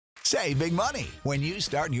Save big money when you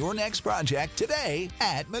start your next project today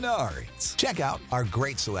at Menards. Check out our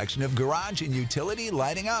great selection of garage and utility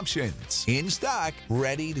lighting options. In stock,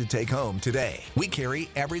 ready to take home today. We carry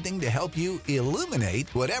everything to help you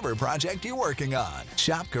illuminate whatever project you're working on.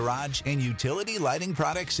 Shop garage and utility lighting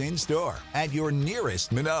products in store at your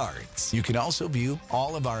nearest Menards. You can also view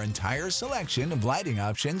all of our entire selection of lighting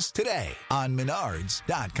options today on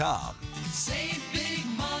Menards.com. Save big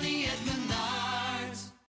money at Menards.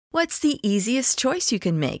 What's the easiest choice you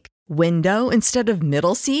can make? Window instead of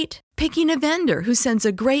middle seat? Picking a vendor who sends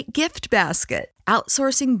a great gift basket?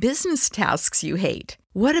 Outsourcing business tasks you hate?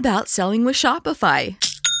 What about selling with Shopify?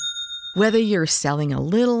 Whether you're selling a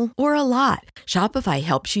little or a lot, Shopify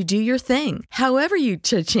helps you do your thing, however you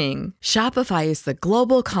cha-ching. Shopify is the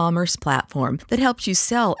global commerce platform that helps you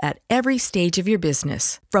sell at every stage of your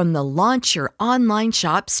business. From the launch your online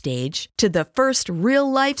shop stage to the first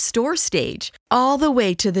real-life store stage, all the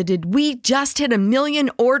way to the did we just hit 1 million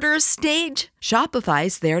orders stage.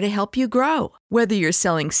 Shopify's there to help you grow. Whether you're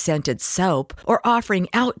selling scented soap or offering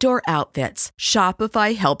outdoor outfits,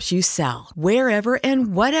 Shopify helps you sell. Wherever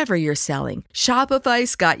and whatever you're selling,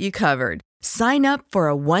 Shopify's got you covered. Sign up for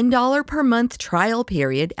a $1 per month trial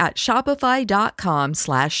period at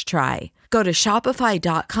shopify.com/try. Go to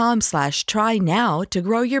shopify.com/try now to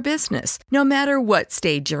grow your business, no matter what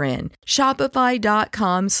stage you're in.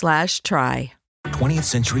 Shopify.com/try. 20th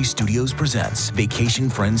Century Studios presents Vacation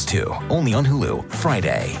Friends 2, only on Hulu,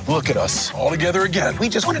 Friday. Look at us, all together again. We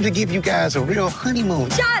just wanted to give you guys a real honeymoon.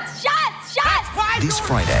 Shots! This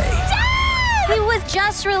Friday. He was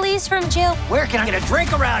just released from jail. Where can I get a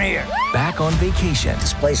drink around here? Back on vacation.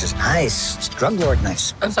 This place is nice. It's drug lord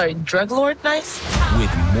nice. I'm sorry, drug lord nice? With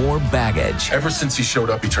more baggage. Ever since he showed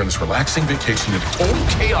up, he turned this relaxing vacation into total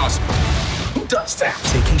chaos. Who does that?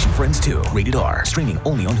 Vacation Friends 2, rated R, streaming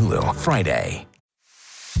only on Hulu, Friday.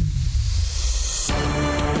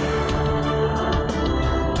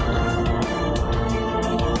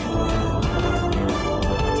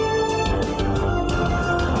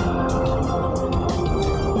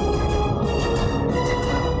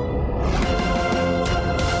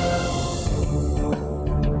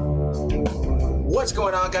 What's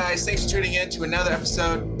going on, guys? Thanks for tuning in to another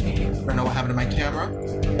episode. I don't know what happened to my camera.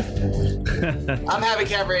 I'm having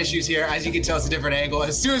camera issues here. As you can tell, it's a different angle.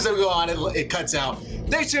 As soon as I go on, it cuts out.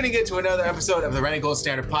 Thanks for tuning in to another episode of the Red and Gold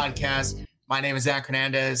Standard Podcast. My name is Zach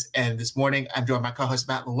Hernandez, and this morning I'm joined by my co-host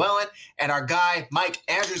Matt Llewellyn and our guy Mike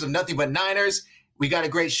Andrews of Nothing But Niners. We got a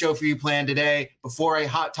great show for you planned today. Before I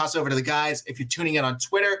toss over to the guys, if you're tuning in on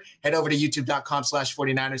Twitter, head over to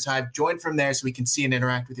youtube.com/49ers Hive. Join from there so we can see and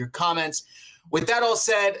interact with your comments. With that all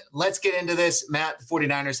said, let's get into this. Matt, the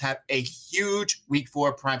 49ers have a huge Week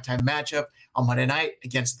 4 primetime matchup on Monday night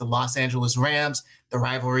against the Los Angeles Rams. The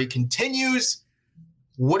rivalry continues.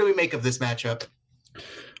 What do we make of this matchup?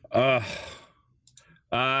 I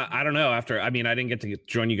don't know. I didn't get to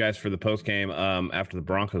join you guys for the post game after the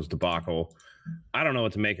Broncos debacle. I don't know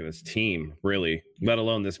what to make of this team, really, let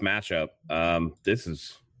alone this matchup. This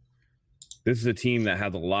is a team that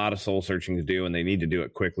has a lot of soul searching to do, and they need to do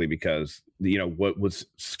it quickly because, what was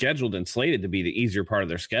scheduled and slated to be the easier part of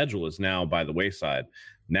their schedule is now by the wayside.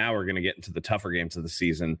 Now we're going to get into the tougher games of the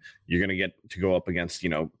season. You're going to get to go up against,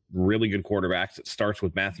 really good quarterbacks. It starts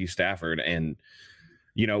with Matthew Stafford. And,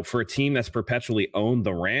 for a team that's perpetually owned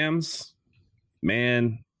the Rams,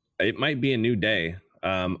 man, it might be a new day.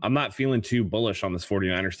 I'm not feeling too bullish on this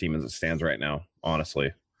 49ers team as it stands right now,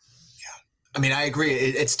 honestly. I agree.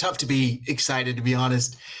 It's tough to be excited, to be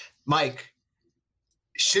honest. Mike,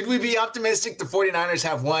 should we be optimistic? The 49ers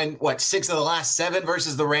have won, 6 of the last 7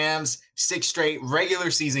 versus the Rams, 6 straight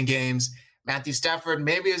regular season games. Matthew Stafford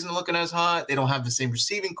maybe isn't looking as hot. They don't have the same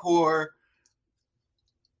receiving core.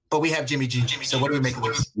 But we have Jimmy G. So what do we make of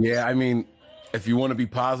this? Yeah, if you want to be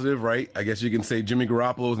positive, right, I guess you can say Jimmy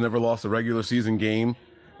Garoppolo has never lost a regular season game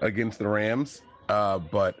against the Rams.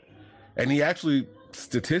 And he actually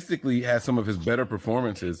statistically has some of his better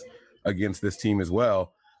performances against this team as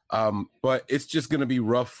well. But it's just going to be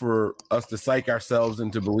rough for us to psych ourselves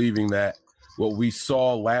into believing that what we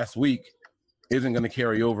saw last week isn't going to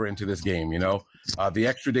carry over into this game. The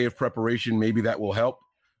extra day of preparation, maybe that will help.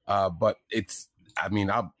 But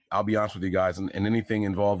I'll be honest with you guys, and anything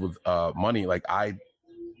involved with money, like I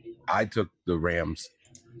took the Rams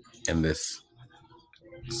in this.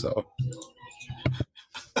 So.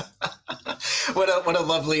 What a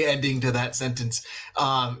lovely ending to that sentence.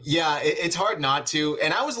 It's hard not to.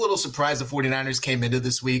 And I was a little surprised the 49ers came into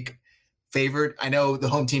this week favored. I know the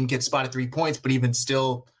home team gets spotted 3 points, but even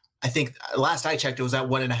still, I think last I checked, it was at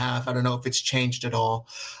 1.5. I don't know if it's changed at all.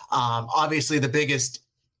 Obviously, the biggest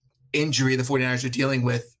injury the 49ers are dealing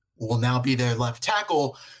with will now be their left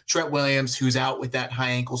tackle. Trent Williams, who's out with that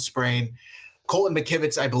high ankle sprain. Colton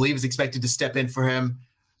McKivitz, I believe, is expected to step in for him.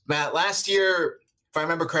 Matt, last year, if I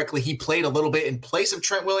remember correctly, he played a little bit in place of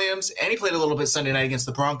Trent Williams, and he played a little bit Sunday night against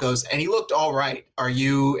the Broncos, and he looked all right. Are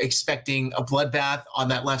you expecting a bloodbath on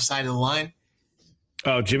that left side of the line?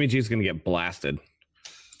 Oh, Jimmy G is going to get blasted.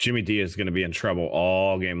 Jimmy D is going to be in trouble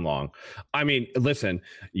all game long. I mean, listen,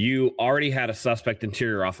 you already had a suspect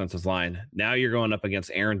interior offensive line. Now you're going up against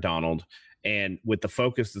Aaron Donald. And with the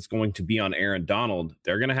focus that's going to be on Aaron Donald,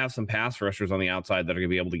 they're going to have some pass rushers on the outside that are going to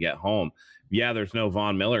be able to get home. Yeah, there's no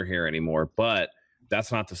Von Miller here anymore, but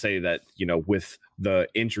that's not to say that, you know, with the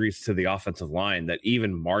injuries to the offensive line, that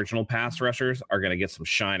even marginal pass rushers are going to get some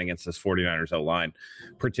shine against this 49ers O-line,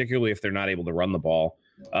 particularly if they're not able to run the ball.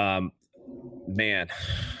 Man,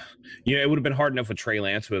 you know, it would have been hard enough with Trey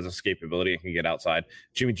Lance, who has escapability and can get outside.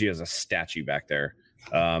 Jimmy G is a statue back there.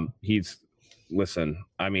 Listen,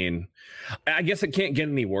 I mean, I guess it can't get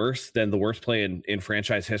any worse than the worst play in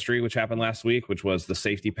franchise history, which happened last week, which was the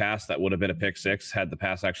safety pass that would have been a pick six had the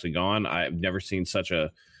pass actually gone. I've never seen such a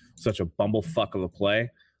bumblefuck of a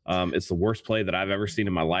play. It's the worst play that I've ever seen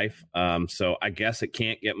in my life. So I guess it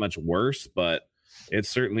can't get much worse, but it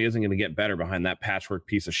certainly isn't going to get better behind that patchwork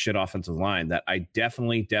piece of shit offensive line that I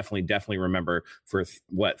definitely remember for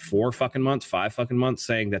 5 fucking months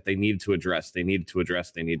saying that they needed to address. They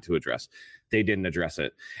didn't address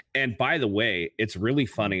it. And by the way, it's really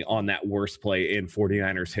funny on that worst play in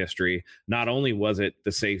 49ers history. Not only was it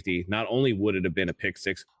the safety, not only would it have been a pick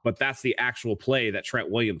six, but that's the actual play that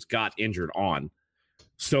Trent Williams got injured on.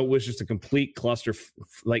 So it was just a complete cluster.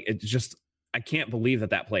 Like, it just, I can't believe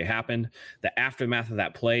that play happened. The aftermath of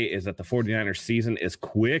that play is that the 49ers season is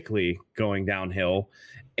quickly going downhill,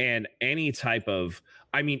 and any type of,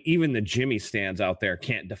 I mean, even the Jimmy stands out there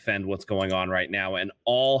can't defend what's going on right now, and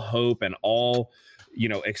all hope and all, you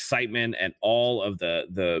know, excitement and all of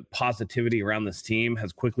the positivity around this team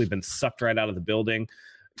has quickly been sucked right out of the building.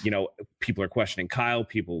 You know, people are questioning Kyle,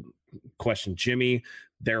 people question Jimmy.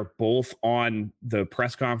 They're both on the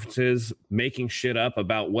press conferences making shit up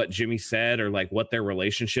about what Jimmy said or like what their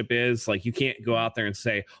relationship is. Like, you can't go out there and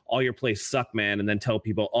say all your plays suck, man, and then tell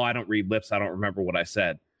people, oh, I don't read lips, I don't remember what I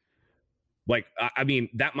said. Like, I mean,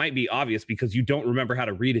 that might be obvious because you don't remember how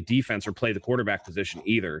to read a defense or play the quarterback position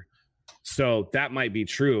either. So that might be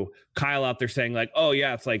true. Kyle out there saying like, oh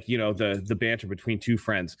yeah, it's like, you know, the banter between two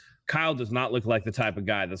friends. Kyle does not look like the type of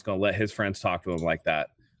guy that's going to let his friends talk to him like that.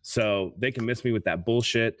 So they can miss me with that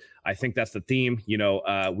bullshit. I think that's the theme. You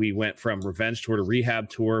know, we went from revenge tour to rehab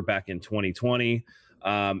tour back in 2020.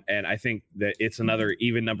 And I think that it's another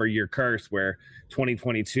even number year curse where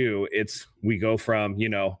 2022, we go from, you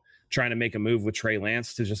know, trying to make a move with Trey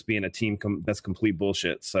Lance to just being a team that's complete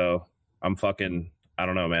bullshit. So I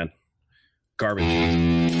don't know, man. Garbage.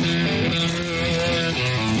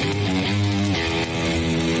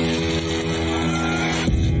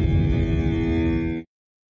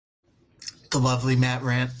 The lovely Matt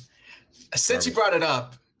Rant. Since you brought it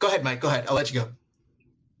up, go ahead, Mike. Go ahead. I'll let you go.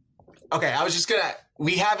 Okay,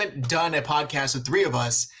 we haven't done a podcast with three of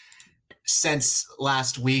us since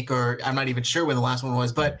last week, or I'm not even sure when the last one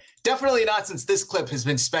was, but definitely not since this clip has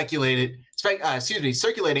been circulating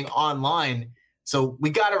online. So we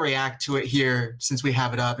got to react to it here since we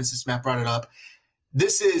have it up and since Matt brought it up.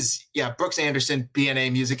 This is, Brooks Anderson,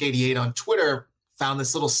 BNA Music 88 on Twitter, found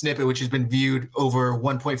this little snippet, which has been viewed over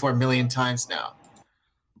 1.4 million times now.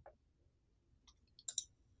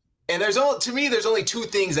 And there's only two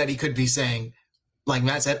things that he could be saying. Like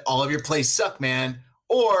Matt said, all of your plays suck, man,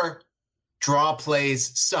 or draw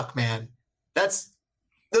plays suck, man. Those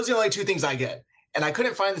are the only two things I get. And I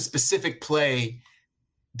couldn't find the specific play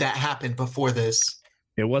that happened before this.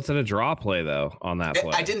 It wasn't a draw play though on that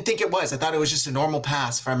play. I didn't think it was. I thought it was just a normal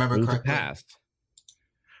pass, if I remember correctly. Pass.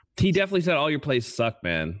 He definitely said all your plays suck,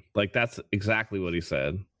 man. Like, that's exactly what he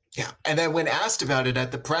said. Yeah. And then when asked about it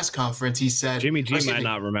at the press conference, he said, Jimmy G might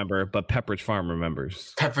not remember, but Pepperidge Farm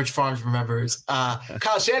remembers. Pepperidge Farms remembers.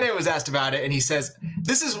 Kyle Shanahan was asked about it, and he says,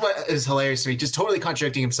 this is what is hilarious to me, just totally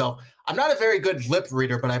contradicting himself. I'm not a very good lip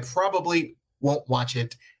reader, but I probably won't watch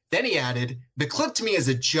it. Then he added, the clip to me is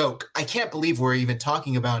a joke. I can't believe we're even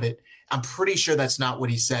talking about it. I'm pretty sure that's not what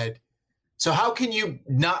he said. So how can you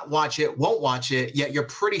not watch it, won't watch it, yet you're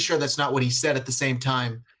pretty sure that's not what he said at the same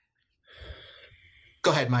time? Go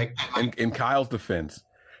ahead, Mike. In Kyle's defense,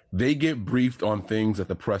 they get briefed on things that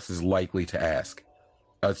the press is likely to ask.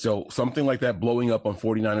 So something like that blowing up on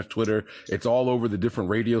 49ers Twitter, it's all over the different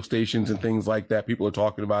radio stations and things like that. People are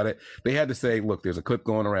talking about it. They had to say, look, there's a clip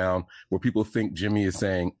going around where people think Jimmy is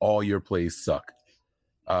saying all your plays suck.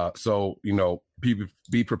 So, you know,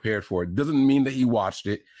 be prepared for it. Doesn't mean that he watched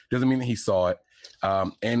it. Doesn't mean that he saw it.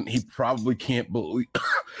 And he probably can't believe,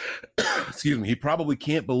 excuse me, he probably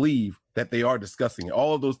can't believe that they are discussing it.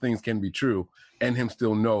 All of those things can be true and him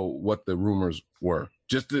still know what the rumors were.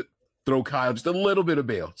 Just to throw Kyle just a little bit of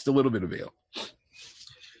bail,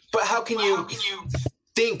 But how can you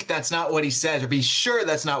think that's not what he said or be sure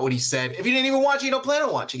that's not what he said? If you didn't even watch it, you don't plan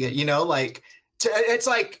on watching it, it's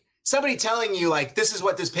like somebody telling you like, this is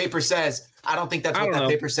what this paper says. I don't think that's what that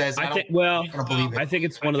paper says. I don't believe it. I think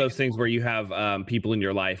it's one of those things where you have people in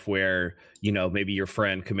your life where, maybe your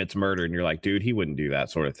friend commits murder and you're like, dude, he wouldn't do that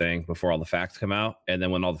sort of thing before all the facts come out. And then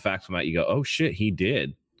when all the facts come out, you go, oh shit, he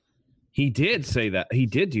did say that. He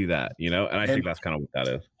did do that, and I think that's kind of what that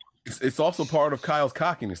is. It's also part of Kyle's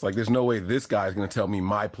cockiness. Like, there's no way this guy's going to tell me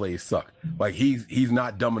my plays suck. Like, he's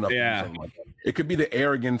not dumb enough to do something like that. It could be the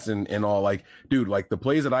arrogance and all. Like, dude, like the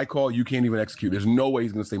plays that I call, you can't even execute. There's no way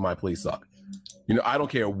he's going to say my plays suck. I don't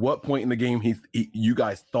care what point in the game you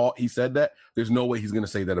guys thought he said that. There's no way he's going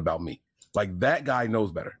to say that about me. Like, that guy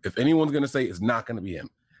knows better. If anyone's going to say it, it's not going to be him,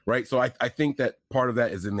 right? So I think that part of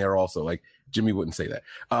that is in there also. Like, Jimmy wouldn't say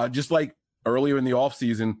that. Just like earlier in the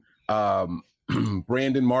offseason,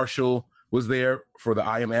 Brandon Marshall was there for the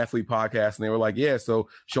I Am Athlete podcast, and they were like, yeah, so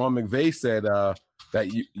Sean McVay said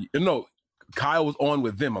that Kyle was on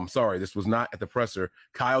with them. I'm sorry, this was not at the presser.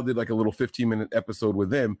 Kyle did like a little 15-minute episode with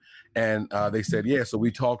them, and they said, yeah, so we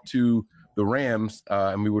talked to the Rams,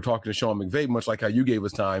 and we were talking to Sean McVay, much like how you gave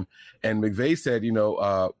us time, and McVay said,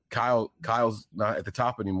 Kyle's not at the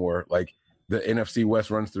top anymore. Like, the NFC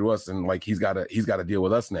West runs through us, and like he's got to deal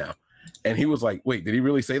with us now. And he was like, wait, did he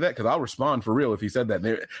really say that? Because I'll respond for real if he said that.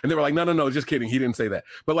 And they were like, no, just kidding. He didn't say that.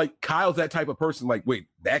 But like, Kyle's that type of person. Like, wait,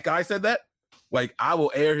 that guy said that? Like, I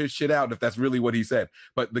will air his shit out if that's really what he said.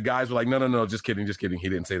 But the guys were like, no, just kidding. He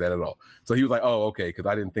didn't say that at all. So he was like, oh, okay, because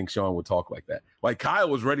I didn't think Sean would talk like that. Like, Kyle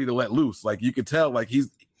was ready to let loose. Like, you could tell, like,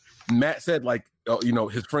 Matt said, like,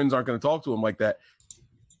 his friends aren't going to talk to him like that.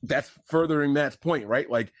 That's furthering Matt's point, right?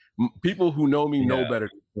 Like, people who know me know better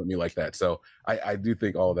than me like that. So I do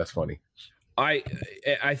think all of that's funny. I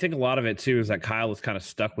think a lot of it too is that Kyle is kind of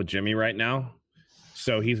stuck with Jimmy right now,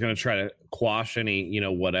 so he's going to try to quash any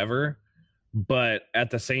whatever. But at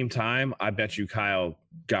the same time, I bet you Kyle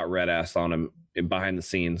got red ass on him behind the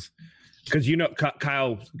scenes, because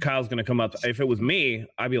Kyle's going to come up. If it was me,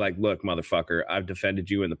 I'd be like, look, motherfucker, I've defended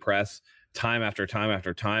you in the press time after time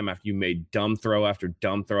after time after you made dumb throw after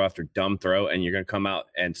dumb throw after dumb throw, and you're going to come out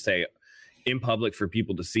and say in public for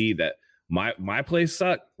people to see that my plays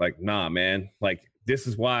suck. Like, nah, man, like, this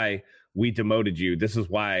is why we demoted you. This is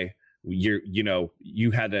why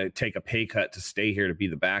you had to take a pay cut to stay here to be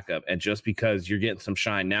the backup. And just because you're getting some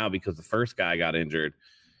shine now because the first guy got injured,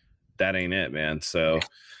 that ain't it, man. So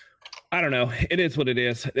I don't know. It is what it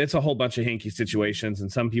is. It's a whole bunch of hinky situations,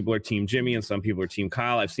 and some people are team Jimmy and some people are team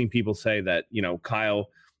Kyle. I've seen people say that, Kyle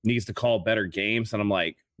needs to call better games. And I'm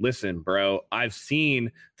like, listen, bro, I've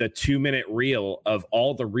seen the 2-minute reel of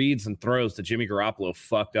all the reads and throws that Jimmy Garoppolo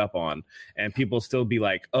fucked up on. And people still be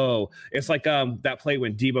like, oh, it's like that play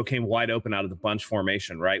when Debo came wide open out of the bunch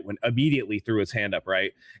formation, right? When immediately threw his hand up,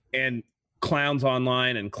 right? And clowns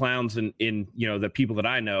online and clowns in the people that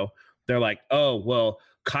I know, they're like, oh, well,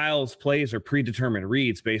 Kyle's plays are predetermined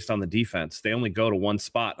reads based on the defense. They only go to one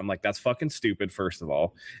spot. I'm like, that's fucking stupid, first of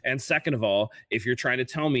all. And second of all, if you're trying to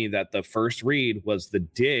tell me that the first read was the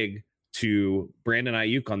dig to Brandon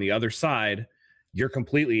Ayuk on the other side, you're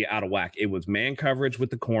completely out of whack. It was man coverage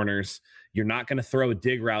with the corners. You're not going to throw a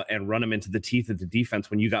dig route and run them into the teeth of the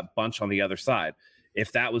defense when you got bunch on the other side.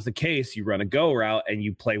 If that was the case, you run a go route and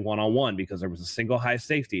you play one-on-one because there was a single high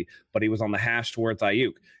safety, but he was on the hash towards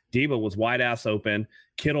Ayuk. Debo was wide ass open.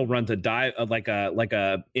 Kittle runs a dive like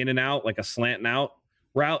a in and out, like a slant and out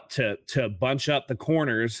route to bunch up the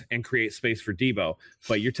corners and create space for Debo.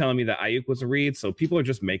 But you're telling me that Ayuk was a read, so people are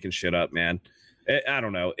just making shit up, man. I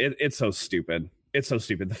don't know. It's so stupid. It's so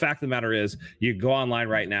stupid. The fact of the matter is, you go online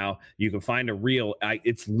right now, you can find a reel.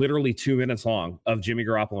 It's literally 2 minutes long of Jimmy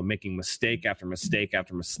Garoppolo making mistake after mistake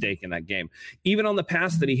after mistake in that game. Even on the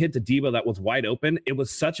pass that he hit to Debo that was wide open, it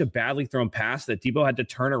was such a badly thrown pass that Debo had to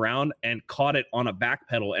turn around and caught it on a back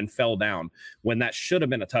pedal and fell down when that should have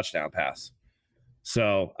been a touchdown pass.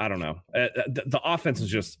 So I don't know. The offense is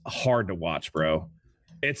just hard to watch, bro.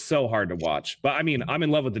 It's so hard to watch. But I mean, I'm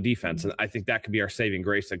in love with the defense, and I think that could be our saving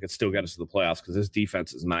grace that could still get us to the playoffs, because this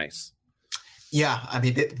defense is nice. Yeah, I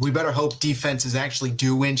mean, we better hope defenses actually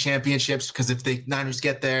do win championships, because if the Niners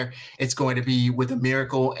get there, it's going to be with a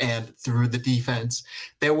miracle and through the defense.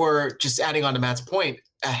 There were, just adding on to Matt's point,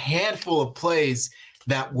 a handful of plays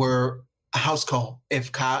that were a house call.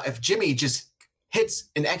 If Jimmy just hits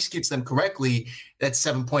and executes them correctly, that's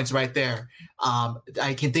 7 points right there.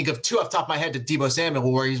 I can think of two off the top of my head to Deebo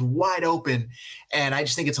Samuel where he's wide open. And I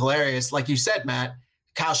just think it's hilarious. Like you said, Matt,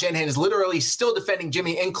 Kyle Shanahan is literally still defending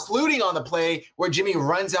Jimmy, including on the play where Jimmy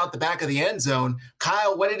runs out the back of the end zone.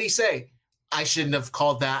 Kyle, what did he say? I shouldn't have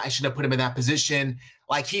called that. I shouldn't have put him in that position.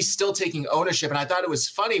 Like, he's still taking ownership. And I thought it was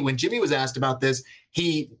funny when Jimmy was asked about this,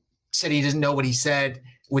 he said he doesn't know what he said,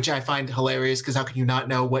 which I find hilarious because how can you not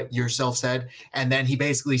know what yourself said? And then he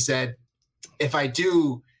basically said, if I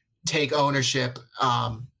do take ownership,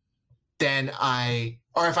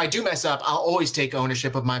 or if I do mess up, I'll always take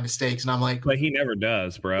ownership of my mistakes. And I'm like, but he never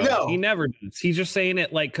does, bro. No, he never does. He's just saying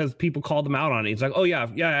it like because people called him out on it. He's like, oh yeah,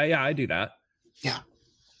 I do that. Yeah.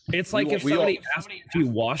 It's like if somebody asks if you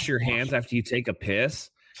wash your hands after you take a piss,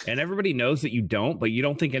 and everybody knows that you don't, but you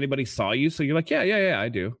don't think anybody saw you, so you're like, yeah, I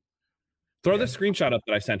do. Throw the screenshot up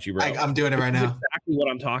that I sent you, bro. I'm doing it right now. Exactly what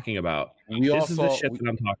I'm talking about. This is the shit that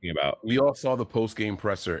I'm talking about. We all saw the post-game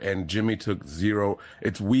presser, and Jimmy took zero.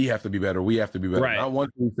 It's we have to be better. We have to be better. Right. Not one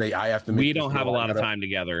thing say I have to. We don't have a lot of time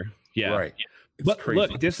together. Yeah. Right. But crazy.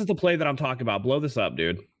 Look, this is the play that I'm talking about. Blow this up,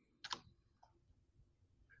 dude.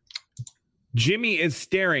 Jimmy is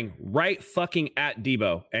staring right fucking at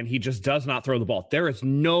Deebo, and he just does not throw the ball. There is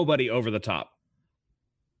nobody over the top.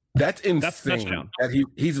 That's insane. That's touchdown. That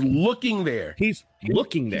he's looking there. He's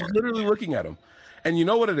looking there. He's literally looking at him. And you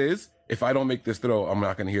know what it is? If I don't make this throw, I'm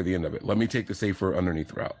not going to hear the end of it. Let me take the safer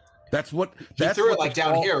underneath route. That's what. He threw it like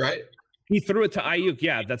down here, right? He threw it to Ayuk.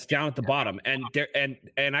 Yeah, that's down at the bottom.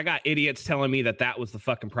 And I got idiots telling me that was the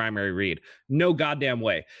fucking primary read. No goddamn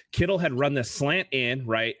way. Kittle had run this slant in,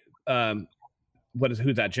 right?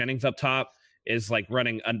 Who's that? Jennings up top is like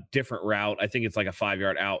running a different route. I think it's like a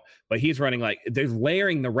 5-yard out, but he's running like they're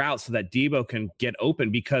layering the route so that Deebo can get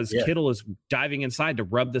open because Kittle is diving inside to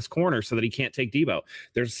rub this corner so that he can't take Deebo.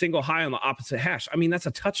 There's a single high on the opposite hash. I mean, that's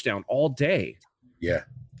a touchdown all day. Yeah,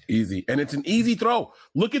 easy. And it's an easy throw.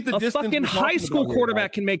 Look at the distance. A fucking high school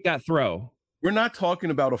quarterback can make that throw. We're not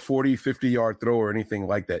talking about a 40, 50-yard throw or anything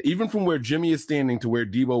like that. Even from where Jimmy is standing to where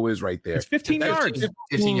Deebo is right there. It's 15 yards.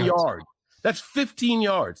 15 yards. That's 15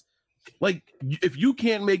 yards. Like, if you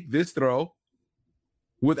can't make this throw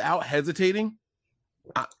without hesitating,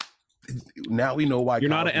 now we know why. You're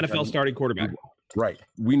not an NFL starting quarterback. Right.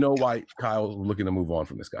 We know why Kyle's looking to move on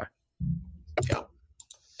from this guy. Yeah.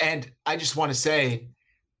 And I just want to say,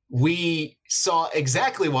 we saw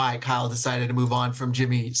exactly why Kyle decided to move on from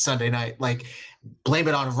Jimmy Sunday night. Like, blame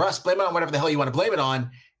it on Russ, blame it on whatever the hell you want to blame it on.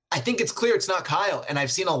 I think it's clear it's not Kyle. And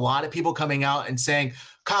I've seen a lot of people coming out and saying,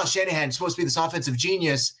 Kyle Shanahan is supposed to be this offensive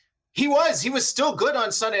genius. He was still good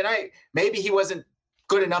on Sunday night. Maybe he wasn't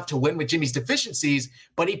good enough to win with Jimmy's deficiencies,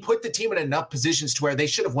 but he put the team in enough positions to where they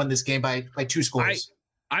should have won this game by 2 scores.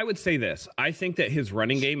 I would say this. I think that his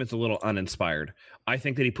running game is a little uninspired. I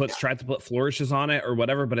think that he tried to put flourishes on it or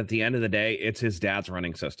whatever, but at the end of the day, it's his dad's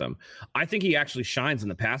running system. I think he actually shines in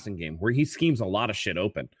the passing game where he schemes a lot of shit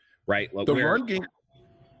open, right? Like, the run game.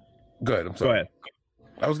 Good. I'm sorry. Go ahead.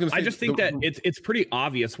 I was going to say, I just think that it's pretty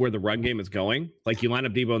obvious where the run game is going. Like, you line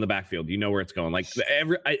up Deebo in the backfield, you know where it's going. Like,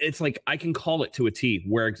 it's like I can call it to a T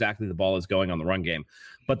where exactly the ball is going on the run game.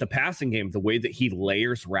 But the passing game, the way that he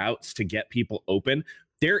layers routes to get people open,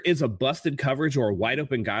 there is a busted coverage or a wide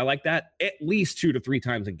open guy like that at least 2 to 3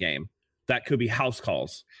 times a game. That could be house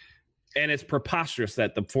calls. And it's preposterous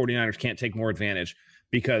that the 49ers can't take more advantage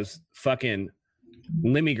because fucking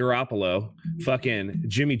Lemmy Garoppolo, fucking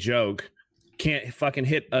Jimmy Joke, can't fucking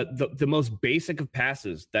hit the most basic of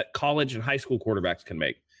passes that college and high school quarterbacks can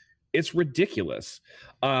make. It's ridiculous.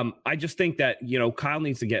 I just think that, Kyle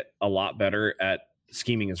needs to get a lot better at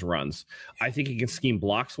scheming his runs. I think he can scheme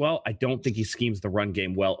blocks well. I don't think he schemes the run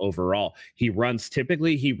game well overall. He runs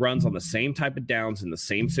on the same type of downs in the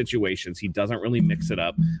same situations. He doesn't really mix it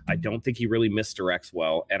up. I don't think he really misdirects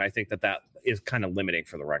well. And I think that is kind of limiting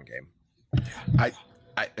for the run game. I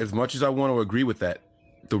as much as I want to agree with that,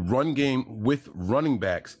 the run game with running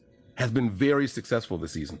backs has been very successful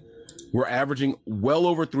this season. We're averaging well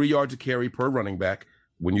over 3 yards a carry per running back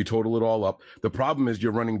when you total it all up. The problem is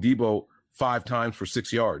you're running Deebo 5 times for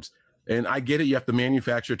 6 yards. And I get it. You have to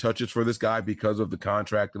manufacture touches for this guy because of the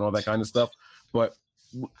contract and all that kind of stuff. But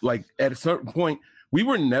like at a certain point, we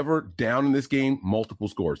were never down in this game multiple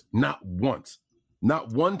scores. Not once. Not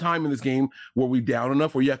one time in this game were we down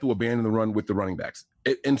enough where you have to abandon the run with the running backs.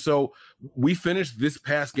 And so we finished this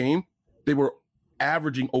past game. They were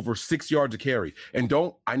averaging over 6 yards a carry. And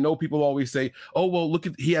I know people always say, oh, well, look,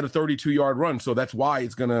 he had a 32-yard run, so that's why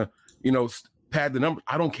it's going to, pad the number.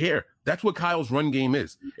 I don't care. That's what Kyle's run game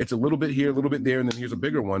is. It's a little bit here, a little bit there, and then here's a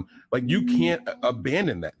bigger one. Like, you can't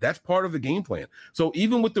abandon that. That's part of the game plan. So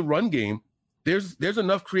even with the run game, there's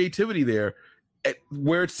enough creativity there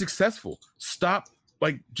where it's successful. Stop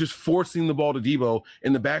just forcing the ball to Debo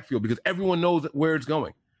in the backfield because everyone knows where it's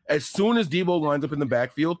going. As soon as Debo lines up in the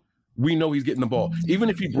backfield, we know he's getting the ball. Even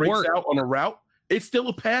if he breaks out on a route, it's still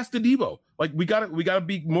a pass to Debo. We gotta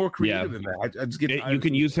be more creative than that. I just get you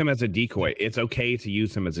can use him as a decoy. It's okay to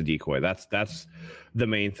use him as a decoy. That's the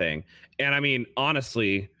main thing. And I mean,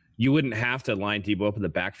 honestly, you wouldn't have to line Debo up in the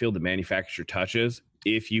backfield to manufacture touches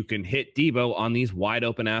if you can hit Debo on these wide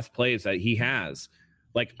open ass plays that he has.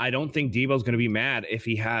 I don't think Debo's going to be mad if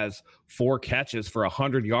he has 4 catches for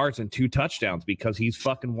 100 yards and 2 touchdowns because he's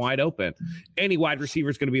fucking wide open. Any wide receiver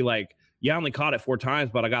is going to be like, yeah, I only caught it 4 times,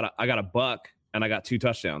 but I got a buck and I got 2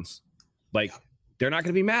 touchdowns. They're not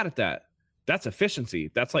going to be mad at that. That's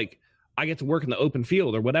efficiency. That's I get to work in the open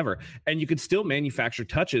field or whatever. And you could still manufacture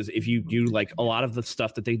touches if you do a lot of the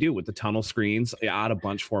stuff that they do with the tunnel screens, out of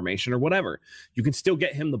bunch formation or whatever. You can still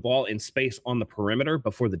get him the ball in space on the perimeter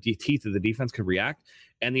before the teeth of the defense could react.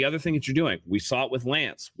 And the other thing that you're doing, we saw it with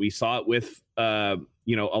Lance. We saw it with,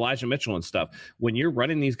 Elijah Mitchell and stuff. When you're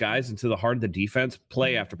running these guys into the heart of the defense,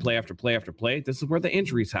 play after play after play after play, this is where the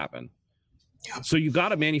injuries happen. So you got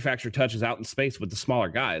to manufacture touches out in space with the smaller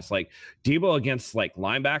guys. Debo against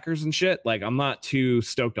linebackers and shit. I'm not too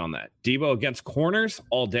stoked on that. Debo against corners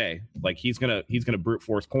all day. He's gonna brute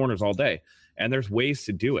force corners all day. And there's ways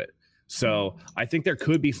to do it. So I think there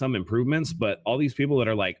could be some improvements, but all these people that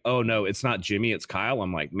are oh no, it's not Jimmy, it's Kyle.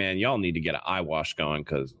 I'm man, y'all need to get an eye wash going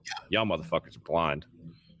because y'all motherfuckers are blind.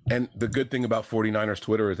 And the good thing about 49ers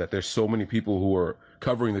Twitter is that there's so many people who are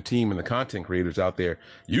covering the team and the content creators out there.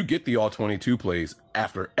 You get the all 22 plays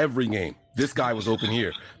after every game. This guy was open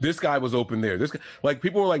here. This guy was open there. This guy,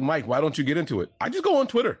 people were like, Mike, why don't you get into it? I just go on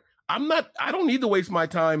Twitter. I don't need to waste my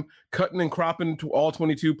time cutting and cropping to all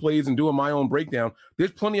 22 plays and doing my own breakdown.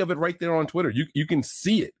 There's plenty of it right there on Twitter. You can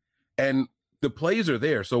see it. And the plays are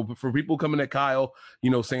there. So for people coming at Kyle,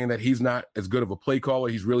 saying that he's not as good of a play caller,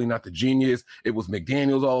 he's really not the genius. It was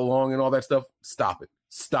McDaniels all along and all that stuff. Stop it.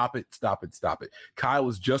 Stop it. Stop it. Stop it. Kyle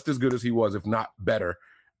is just as good as he was, if not better,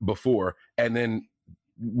 before. And then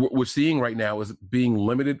what we're seeing right now is being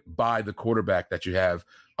limited by the quarterback that you have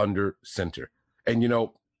under center. And,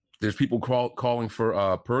 there's people calling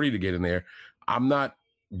for Purdy to get in there. I'm not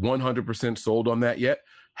 100% sold on that yet.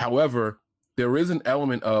 However, there is an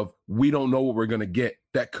element of we don't know what we're going to get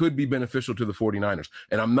that could be beneficial to the 49ers.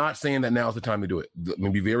 And I'm not saying that now's the time to do it. Let me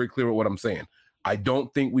be very clear with what I'm saying. I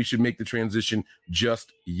don't think we should make the transition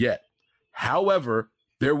just yet. However,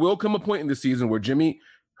 there will come a point in the season where Jimmy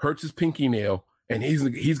hurts his pinky nail and he's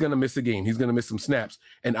going to miss a game. He's going to miss some snaps.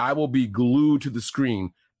 And I will be glued to the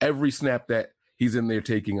screen every snap that he's in there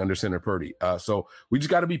taking under center Purdy. So we just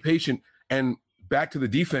got to be patient. And back to the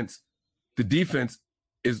defense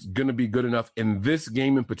is going to be good enough in this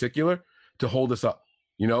game in particular to hold us up.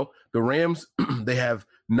 The Rams, they have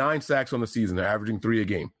 9 sacks on the season. They're averaging 3 a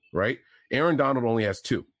game, right? Aaron Donald only has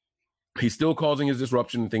 2. He's still causing his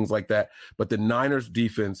disruption and things like that. But the Niners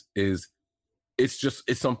defense it's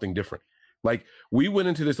something different. We went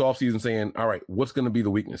into this offseason saying, all right, what's going to be the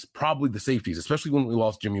weakness? Probably the safeties, especially when we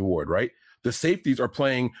lost Jimmy Ward, right? The safeties are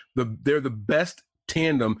playing they're the best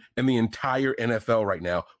tandem in the entire NFL right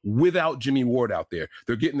now without Jimmy Ward out there.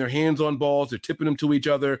 They're getting their hands on balls. They're tipping them to each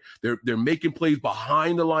other. They're making plays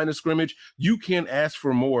behind the line of scrimmage. You can't ask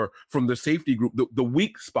for more from the safety group, the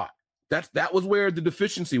weak spot. That was where the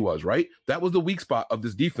deficiency was, right? That was the weak spot of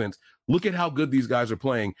this defense. Look at how good these guys are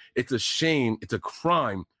playing. It's a shame. It's a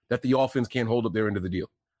crime that the offense can't hold up their end of the deal.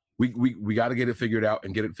 We got to get it figured out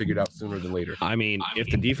and get it figured out sooner than later. I mean,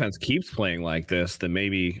 if the defense keeps playing like this, then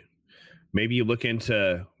maybe you look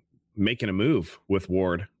into making a move with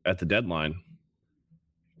Ward at the deadline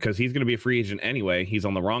because he's going to be a free agent anyway. He's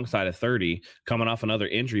on the wrong side of 30 coming off another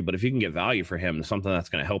injury. But if you can get value for him, something that's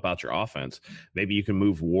going to help out your offense, maybe you can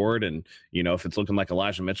move Ward. And, if it's looking like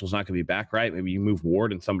Elijah Mitchell's not going to be back right, maybe you move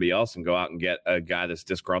Ward and somebody else and go out and get a guy that's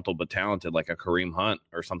disgruntled but talented like a Kareem Hunt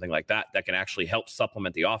or something like that can actually help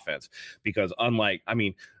supplement the offense. Because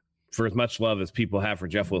for as much love as people have for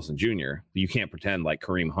Jeff Wilson Jr., you can't pretend like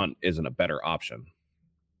Kareem Hunt isn't a better option.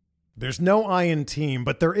 There's no I in team,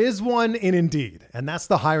 but there is one in Indeed, and that's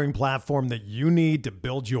the hiring platform that you need to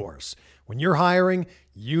build yours. When you're hiring,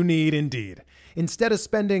 you need Indeed. Instead of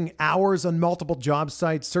spending hours on multiple job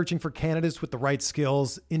sites searching for candidates with the right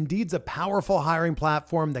skills, Indeed's a powerful hiring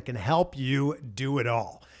platform that can help you do it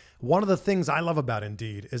all. One of the things I love about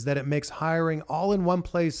Indeed is that it makes hiring all in one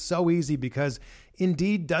place so easy because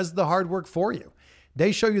Indeed does the hard work for you.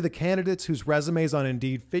 They show you the candidates whose resumes on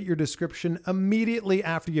Indeed fit your description immediately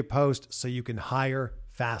after you post so you can hire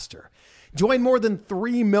faster. Join more than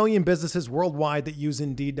 3 million businesses worldwide that use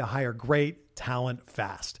Indeed to hire great talent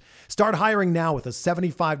fast. Start hiring now with a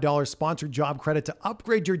 $75 sponsored job credit to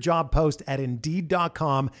upgrade your job post at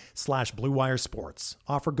Indeed.com/Blue Wire Sports.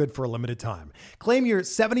 Offer good for a limited time. Claim your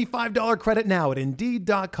 $75 credit now at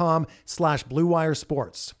Indeed.com/Blue Wire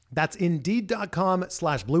Sports. That's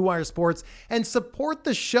Indeed.com/Blue Wire Sports, and support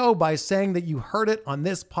the show by saying that you heard it on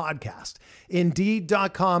this podcast.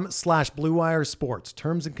 Indeed.com/Blue Wire Sports.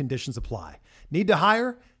 Terms and conditions apply. Need to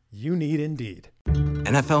hire? You need Indeed.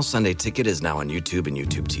 NFL Sunday Ticket is now on YouTube and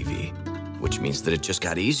YouTube TV, which means that it just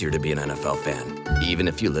got easier to be an NFL fan, even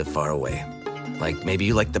if you live far away. Like maybe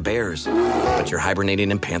you like the Bears, but you're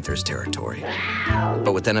hibernating in Panthers territory.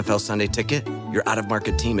 But with NFL Sunday Ticket, your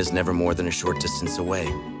out-of-market team is never more than a short distance away.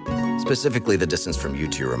 Specifically, the distance from you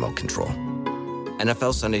to your remote control.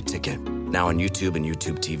 NFL Sunday Ticket, now on YouTube and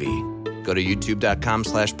YouTube TV. Go to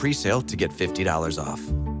youtube.com/presale to get $50 off.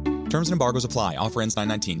 Terms and embargoes apply. Offer ends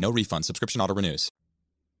 9/19. No refund. Subscription auto renews.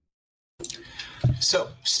 So,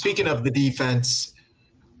 speaking of the defense,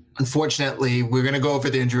 unfortunately, we're going to go over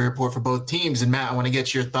the injury report for both teams. And Matt, I want to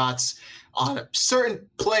get your thoughts on a certain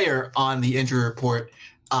player on the injury report.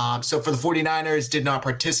 So for the 49ers, did not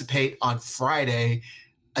participate on Friday.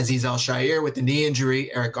 Azeez Al-Shaair with the knee injury,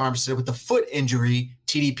 Eric Armstead with the foot injury,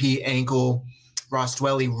 TDP ankle, Ross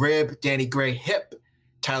Dwelley rib, Danny Gray hip,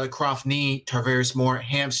 Tyler Kroft knee, Tarvarius Moore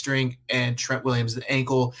hamstring, and Trent Williams the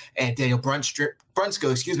ankle, and Daniel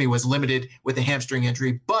Brunskill, was limited with a hamstring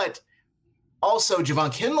injury. But also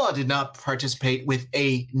Javon Kinlaw did not participate with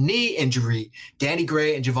a knee injury. Danny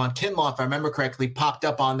Gray and Javon Kinlaw, if I remember correctly, popped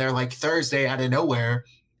up on there like Thursday out of nowhere.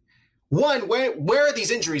 One, where are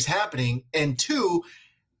these injuries happening? And two,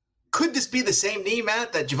 could this be the same knee,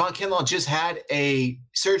 Matt, that Javon Kinlaw just had a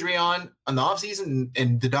surgery on the offseason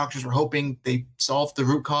and the doctors were hoping they solved the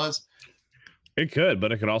root cause? It could,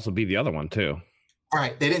 but it could also be the other one too. All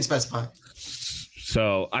right. They didn't specify.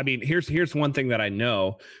 So, I mean, here's one thing that I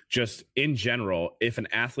know just in general. If an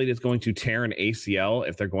athlete is going to tear an ACL,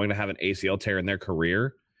 if they're going to have an ACL tear in their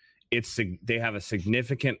career, they have a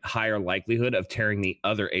significant higher likelihood of tearing the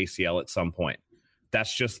other ACL at some point. That's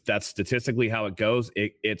statistically how it goes.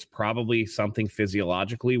 It's probably something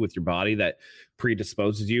physiologically with your body that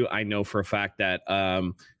predisposes you. I know for a fact that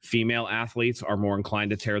female athletes are more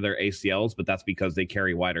inclined to tear their ACLs, but that's because they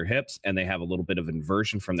carry wider hips and they have a little bit of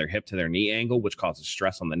inversion from their hip to their knee angle, which causes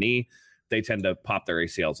stress on the knee. They tend to pop their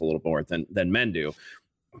ACLs a little more than men do.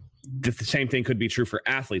 The same thing could be true for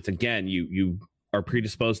athletes. Again, you are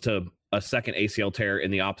predisposed to a second ACL tear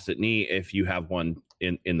in the opposite knee if you have one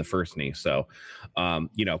in the first knee. So,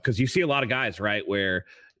 because you see a lot of guys, right, where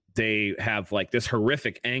they have like this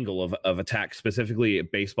horrific angle of attack, specifically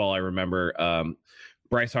at baseball. I remember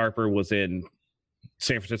Bryce Harper was in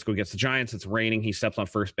San Francisco against the Giants. It's raining. He steps on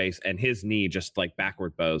first base and his knee just like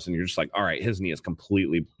backward bows. And you're just like, all right, his knee is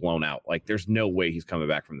completely blown out. Like there's no way he's coming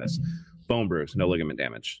back from this. Bone bruise, no ligament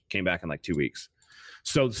damage. Came back in like 2 weeks.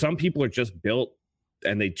 So some people are just built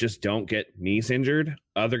and they just don't get knees injured.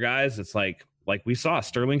 Other guys, it's like we saw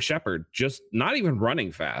Sterling Shepard just not even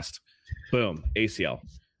running fast. Boom, ACL.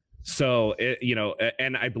 So,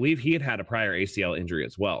 and I believe he had a prior ACL injury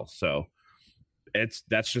as well. So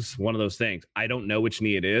that's just one of those things. I don't know which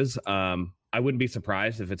knee it is. I wouldn't be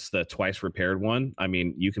surprised if it's the twice repaired one. I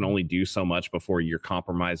mean, you can only do so much before you're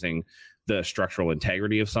compromising the structural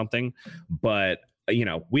integrity of something. But,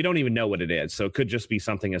 we don't even know what it is. So it could just be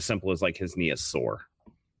something as simple as like his knee is sore.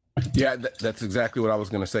 Yeah, that's exactly what I was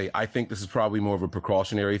going to say. I think this is probably more of a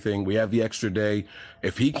precautionary thing. We have the extra day.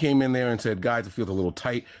 If he came in there and said, guys, it feels a little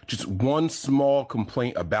tight, just one small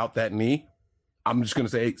complaint about that knee, I'm just going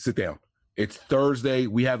to say, hey, sit down. It's Thursday.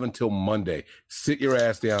 We have until Monday. Sit your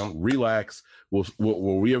ass down, relax. We'll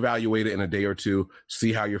reevaluate it in a day or two,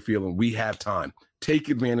 see how you're feeling. We have time. Take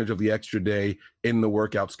advantage of the extra day in the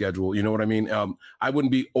workout schedule. You know what I mean? I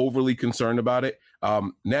wouldn't be overly concerned about it.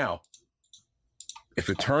 Now, if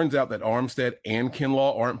it turns out that Armstead and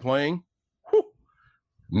Kinlaw aren't playing,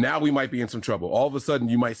 now we might be in some trouble. All of a sudden,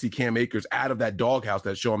 you might see Cam Akers out of that doghouse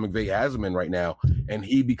that Sean McVay has him in right now, and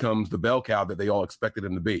he becomes the bell cow that they all expected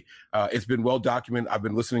him to be. It's been well documented. I've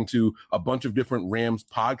been listening to a bunch of different Rams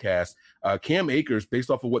podcasts. Cam Akers, based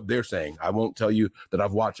off of what they're saying, I won't tell you that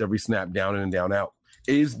I've watched every snap down in and down out,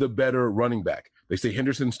 is the better running back. They say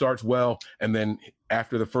Henderson starts well, and then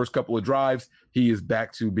after the first couple of drives, he is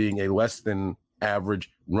back to being a less than average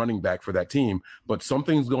running back for that team. But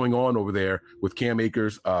something's going on over there with Cam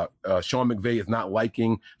Akers. Sean McVay is not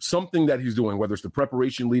liking something that he's doing, whether it's the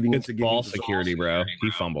preparation leading into games. Ball security, bro.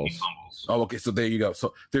 He fumbles. Oh, okay. So there you go.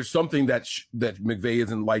 So there's something that McVay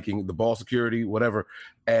isn't liking, the ball security, whatever.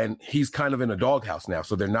 And he's kind of in a doghouse now.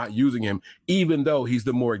 So they're not using him, even though he's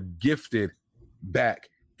the more gifted back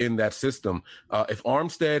in that system. If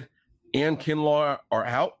Armstead and Kinlaw are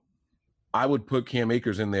out, I would put Cam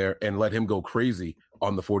Akers in there and let him go crazy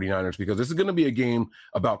on the 49ers, because this is going to be a game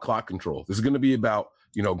about clock control. This is going to be about,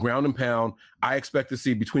 ground and pound. I expect to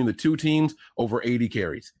see between the two teams over 80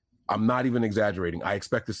 carries. I'm not even exaggerating. I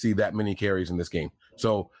expect to see that many carries in this game.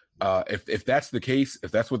 So if that's the case, if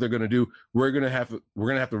that's what they're going to do, we're going to have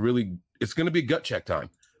to really, it's going to be gut check time.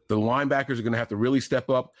 The linebackers are going to have to really step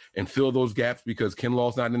up and fill those gaps, because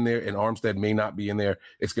Kinlaw's not in there and Armstead may not be in there.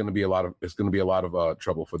 It's going to be a lot of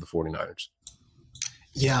trouble for the 49ers.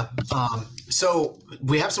 Yeah. So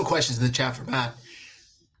we have some questions in the chat for Matt.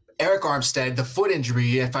 Eric Armstead, the foot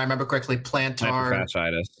injury, if I remember correctly, plantar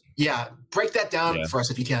fasciitis. Yeah. Break that down for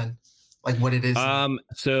us if you can, like what it is.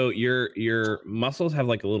 So your muscles have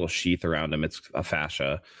like a little sheath around them. It's a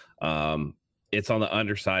fascia. It's on the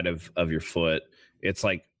underside of your foot. It's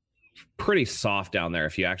like pretty soft down there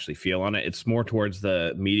if you actually feel on it. It's more towards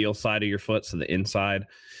the medial side of your foot, so the inside.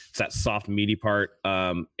 It's that soft meaty part,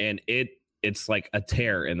 and it's like a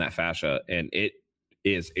tear in that fascia, and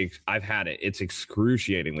I've had it. It's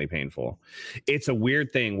excruciatingly painful. It's a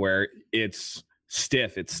weird thing where it's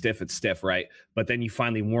stiff, right? But then you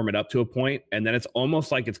finally warm it up to a point, and then it's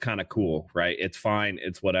almost like it's kind of cool, right? It's fine,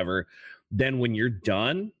 it's whatever. Then when you're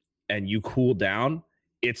done and you cool down,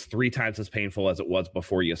 it's 3 times as painful as it was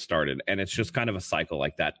before you started. And it's just kind of a cycle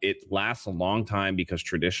like that. It lasts a long time because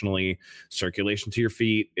traditionally circulation to your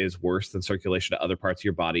feet is worse than circulation to other parts of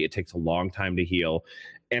your body. It takes a long time to heal.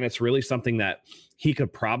 And it's really something that he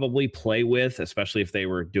could probably play with, especially if they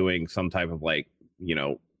were doing some type of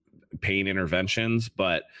pain interventions,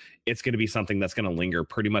 but it's going to be something that's going to linger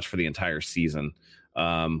pretty much for the entire season.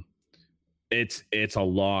 It's a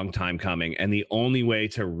long time coming, and the only way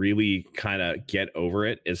to really kind of get over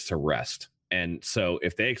it is to rest. And so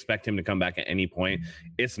if they expect him to come back at any point,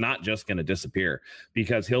 it's not just going to disappear,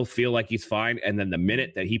 because he'll feel like he's fine, and then the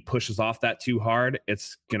minute that he pushes off that too hard,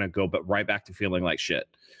 it's going to go right back to feeling like shit.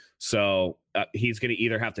 So he's going to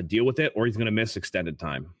either have to deal with it or he's going to miss extended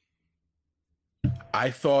time.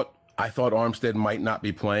 I thought Armstead might not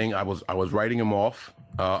be playing. I was writing him off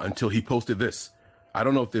until he posted this. I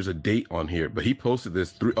don't know if there's a date on here, but he posted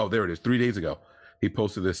this 3 days ago. He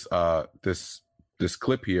posted this this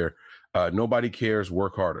clip here. Nobody cares,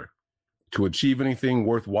 work harder. To achieve anything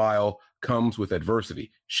worthwhile comes with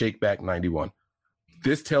adversity. Shake back 91.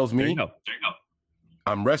 This tells me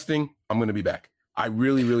I'm resting. I'm going to be back. I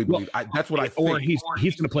really, really believe that's what I think. Or he's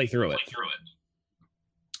going to play through it.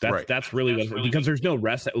 That's really what, because there's no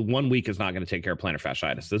rest. 1 week is not going to take care of plantar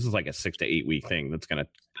fasciitis. This is like a 6 to 8 week thing that's going to,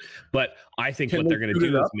 but I think what they're going to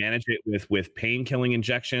do is manage it with pain killing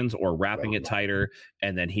injections or wrapping it tighter.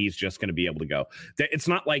 And then he's just going to be able to go. It's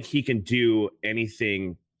not like he can do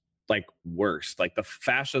anything like worse. Like the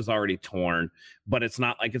fascia is already torn, but it's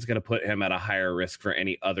not like it's going to put him at a higher risk for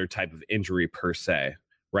any other type of injury per se.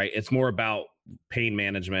 Right. It's more about pain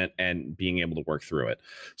management and being able to work through it.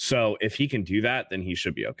 So if he can do that, then he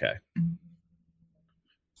should be okay.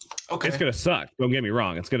 Okay. It's going to suck. Don't get me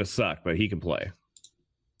wrong. It's going to suck, but he can play.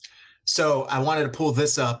 So I wanted to pull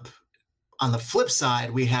this up. On the flip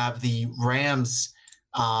side, we have the Rams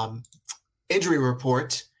injury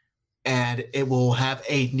report, and it will have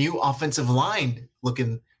a new offensive line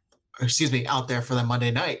out there for the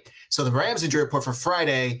Monday night. So the Rams injury report for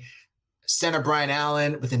Friday: center Brian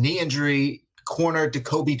Allen with a knee injury, corner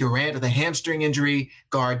Jacoby Durant with a hamstring injury,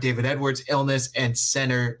 guard David Edwards illness, and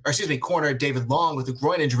corner David Long with a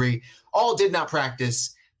groin injury. All did not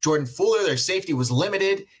practice. Jordan Fuller, their safety, was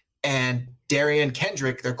limited, and Darian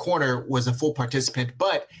Kendrick, their corner, was a full participant.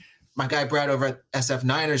 But my guy Brad over at SF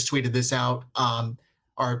Niners tweeted this out,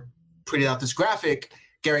 or tweeted out this graphic.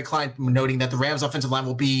 Gary Klein noting that the Rams offensive line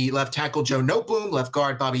will be left tackle Joe Noteboom, left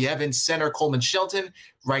guard Bobby Evans, center Coleman Shelton,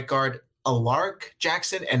 right guard Alark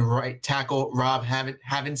Jackson, and right tackle Rob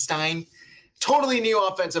Havenstein. Totally new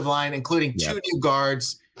offensive line, including 2 new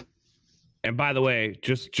guards. And by the way,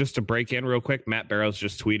 just to break in real quick, Matt Barrows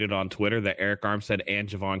just tweeted on Twitter that Eric Armstead and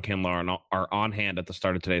Javon Kinlaw are on hand at the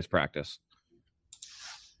start of today's practice.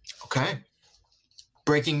 Okay.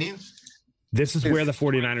 Breaking news. This is where the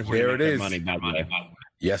 49ers are going to make their money, by the way.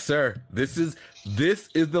 Yes, sir. This is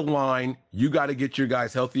the line you got to get your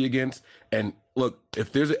guys healthy against. And look,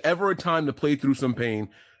 if there's ever a time to play through some pain,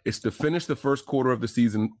 It's to finish the first quarter of the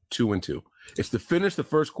season 2-2. It's to finish the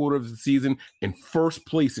first quarter of the season in first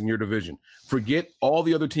place in your division. Forget all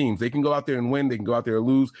the other teams. They can go out there and win. They can go out there and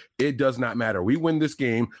lose. It does not matter. We win this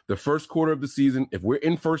game, the first quarter of the season. If we're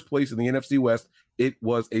in first place in the NFC West, it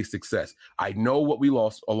was a success. I know what we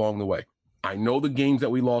lost along the way. I know the games that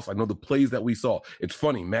we lost. I know the plays that we saw. It's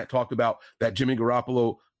funny. Matt talked about that Jimmy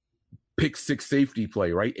Garoppolo pick 6 safety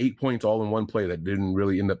play, right? 8 points all in one play that didn't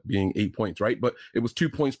really end up being 8 points, right? But it was 2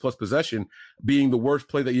 points plus possession being the worst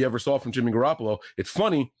play that you ever saw from Jimmy Garoppolo. It's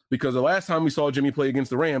funny because the last time we saw Jimmy play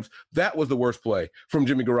against the Rams, that was the worst play from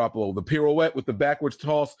Jimmy Garoppolo. The pirouette with the backwards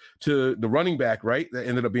toss to the running back, right? That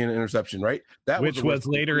ended up being an interception, right? Which was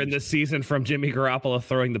later in the season from Jimmy Garoppolo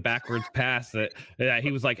throwing the backwards pass that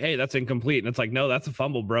he was like, hey, that's incomplete. And it's like, no, that's a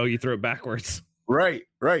fumble, bro. You threw it backwards. Right.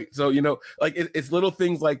 So, like it's little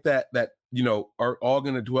things like that are all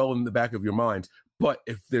going to dwell in the back of your minds. But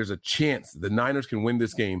if there's a chance the Niners can win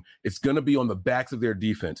this game, it's going to be on the backs of their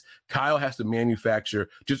defense. Kyle has to manufacture,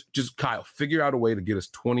 just Kyle, figure out a way to get us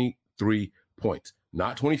 23 points,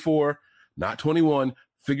 not 24, not 21.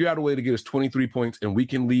 Figure out a way to get us 23 points, and we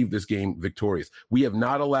can leave this game victorious. We have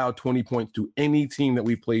not allowed 20 points to any team that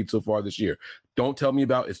we've played so far this year. Don't tell me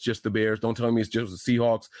about it's just the Bears. Don't tell me it's just the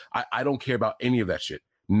Seahawks. I don't care about any of that shit.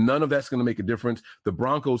 None of that's going to make a difference. The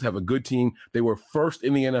Broncos have a good team. They were first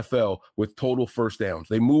in the NFL with total first downs.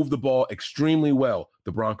 They moved the ball extremely well,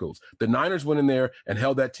 the Broncos. The Niners went in there and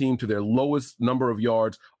held that team to their lowest number of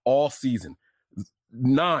yards all season.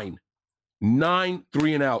 9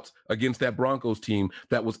 3-and-outs against that Broncos team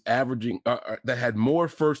that was averaging that had more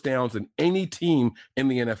first downs than any team in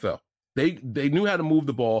the NFL. They knew how to move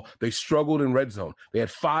the ball. They struggled in red zone. They had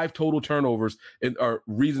 5 total turnovers or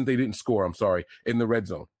reasons they didn't score, in the red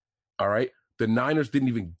zone. All right. The Niners didn't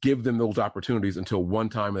even give them those opportunities until one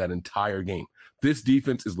time in that entire game. This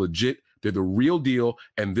defense is legit. They're the real deal.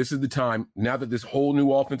 And this is the time, now that this whole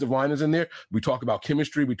new offensive line is in there, we talk about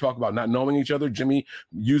chemistry. We talk about not knowing each other. Jimmy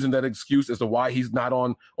using that excuse as to why he's not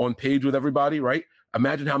on page with everybody, right?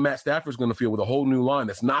 Imagine how Matt Stafford's going to feel with a whole new line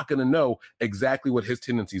that's not going to know exactly what his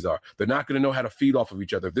tendencies are. They're not going to know how to feed off of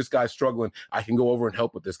each other. If this guy's struggling, I can go over and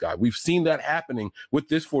help with this guy. We've seen that happening with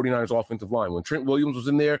this 49ers offensive line. When Trent Williams was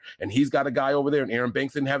in there and he's got a guy over there and Aaron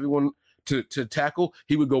Banks didn't have anyone to tackle,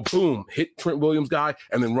 he would go boom, hit Trent Williams guy,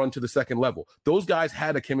 and then run to the second level. Those guys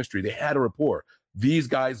had a chemistry. They had a rapport. These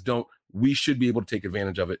guys don't. We should be able to take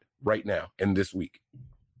advantage of it right now and this week.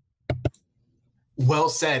 Well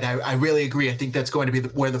said. I really agree. I think that's going to be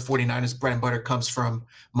where the 49ers bread and butter comes from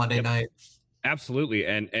Monday night. Absolutely.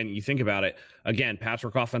 And you think about it, again,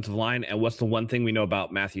 Patrick offensive line. And what's the one thing we know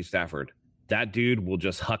about Matthew Stafford? That dude will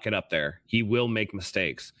just huck it up there. He will make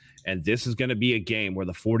mistakes. And this is going to be a game where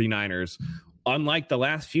the 49ers, unlike the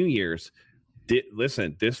last few years,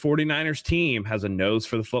 listen, this 49ers team has a nose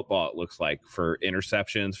for the football, it looks like, for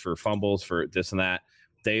interceptions, for fumbles, for this and that.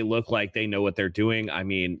 They look like they know what they're doing. I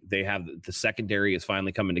mean, they have the secondary is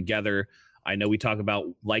finally coming together. I know we talk about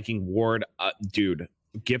liking Ward. Dude,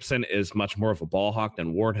 Gibson is much more of a ball hawk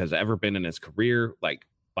than Ward has ever been in his career, like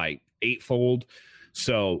by 8-fold.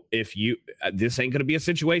 So if this ain't going to be a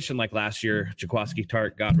situation like last year, Jaquiski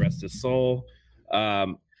Tartt, God rest his soul.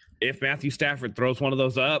 If Matthew Stafford throws one of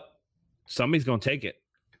those up, somebody's going to take it.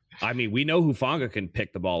 I mean, we know Hufanga can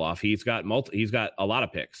pick the ball off. He's got a lot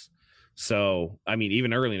of picks. So, I mean,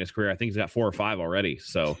 even early in his career, I think he's got 4 or 5 already.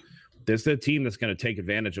 So this is a team that's going to take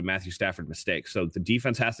advantage of Matthew Stafford mistakes. So the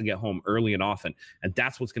defense has to get home early and often. And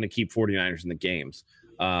that's what's going to keep 49ers in the games.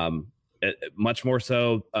 Much more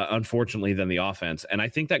so, unfortunately, than the offense. And I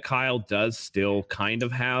think that Kyle does still kind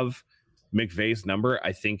of have McVay's number.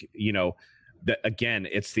 I think, that again,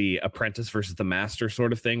 it's the apprentice versus the master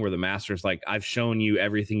sort of thing, where the master's like, I've shown you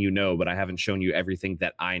everything you know, but I haven't shown you everything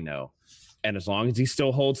that I know. And as long as he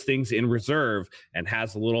still holds things in reserve and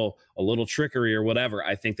has a little trickery or whatever,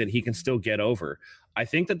 I think that he can still get over. I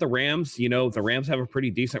think that the Rams have a pretty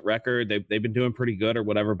decent record. They've been doing pretty good or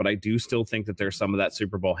whatever, but I do still think that there's some of that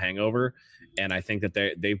Super Bowl hangover. And I think that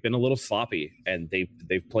they've been a little sloppy, and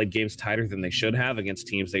they've played games tighter than they should have against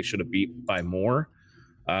teams they should have beat by more.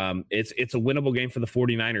 It's a winnable game for the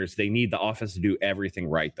 49ers. They need the offense to do everything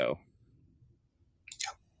right, though.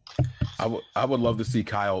 I would love to see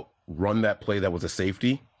Kyle run that play that was a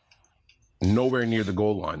safety, nowhere near the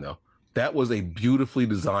goal line, though. That was a beautifully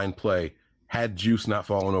designed play. Had Juice not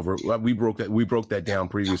fallen over, we broke that down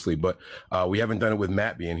previously, but we haven't done it with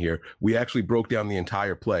Matt being here. We actually broke down the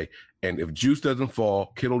entire play. And if Juice doesn't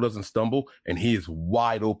fall, Kittle doesn't stumble, and he is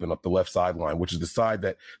wide open up the left sideline, which is the side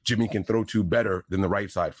that Jimmy can throw to better than the right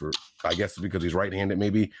side for, I guess, because he's right-handed,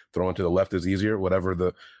 maybe throwing to the left is easier, whatever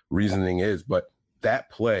the reasoning is. But that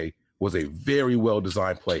play was a very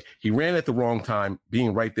well-designed play. He ran at the wrong time,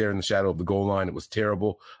 being right there in the shadow of the goal line. It was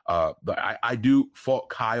terrible. I do fault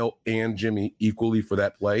Kyle and Jimmy equally for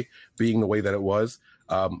that play being the way that it was.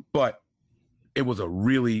 But it was a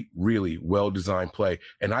really, really well-designed play.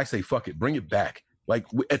 And I say, fuck it, bring it back. Like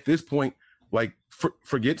at this point, like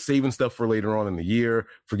forget saving stuff for later on in the year.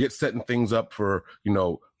 Forget setting things up for,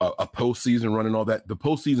 a postseason run and all that. The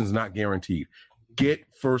postseason is not guaranteed. Get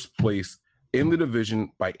first place in the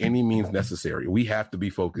division by any means necessary. We have to be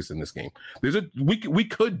focused in this game. We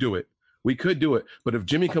could do it. We could do it. But if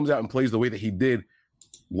Jimmy comes out and plays the way that he did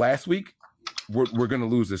last week, we're going to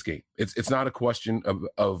lose this game. It's not a question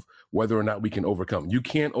of whether or not we can overcome. You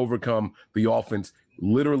can't overcome the offense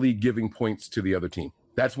literally giving points to the other team.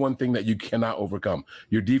 That's one thing that you cannot overcome.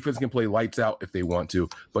 Your defense can play lights out if they want to,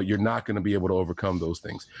 but you're not going to be able to overcome those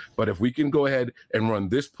things. But if we can go ahead and run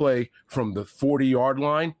this play from the 40-yard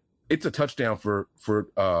line, it's a touchdown for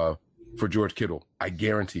George Kittle. I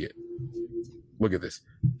guarantee it. Look at this.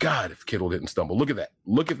 God, if Kittle didn't stumble. Look at that.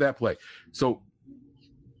 Look at that play. So,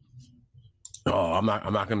 I'm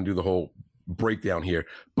not going to do the whole breakdown here,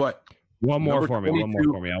 but one more for me.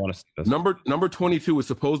 I want to see this. Number 22 is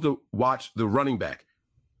supposed to watch the running back,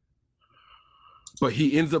 but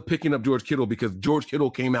he ends up picking up George Kittle because George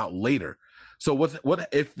Kittle came out later. So what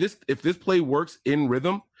if this play works in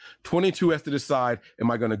rhythm? 22 has to decide: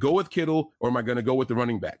 am I going to go with Kittle or am I going to go with the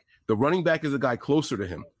running back? The running back is a guy closer to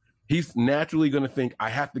him. He's naturally going to think, I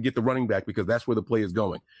have to get the running back because that's where the play is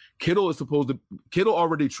going. Kittle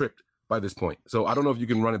already tripped by this point. So I don't know if you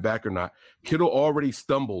can run it back or not. Kittle already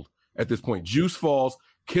stumbled at this point. Juice falls.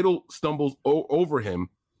 Kittle stumbles over him.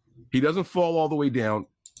 He doesn't fall all the way down.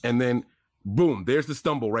 And then, boom, there's the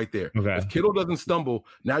stumble right there. Okay. If Kittle doesn't stumble,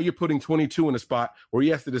 now you're putting 22 in a spot where he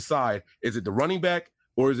has to decide, is it the running back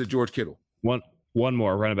or is it George Kittle? One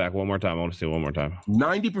more, run it back one more time. I want to see it one more time.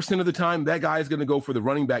 90% of the time, that guy is going to go for the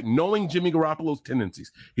running back, knowing Jimmy Garoppolo's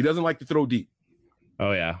tendencies. He doesn't like to throw deep.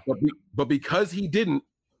 Oh, yeah. But because he didn't,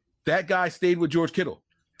 that guy stayed with George Kittle.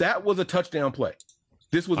 That was a touchdown play.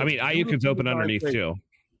 Ayuk is open underneath play. too.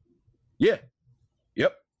 Yeah.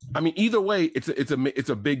 Yep. I mean, either way, it's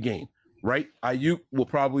a big game, right? Ayuk will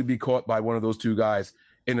probably be caught by one of those two guys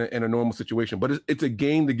in a normal situation, but it's a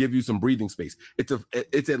game to give you some breathing space.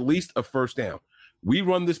 It's at least a first down. We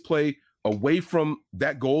run this play away from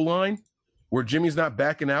that goal line where Jimmy's not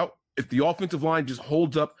backing out. If the offensive line just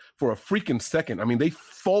holds up for a freaking second, I mean, they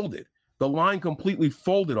folded. The line completely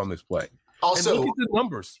folded on this play. Also, and look at the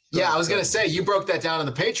numbers. Yeah, I was going to say, you broke that down on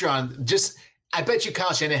the Patreon. I bet you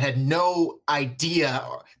Kyle Shanahan had no idea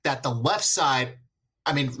that the left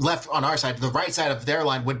on our side, the right side of their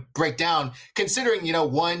line would break down, considering,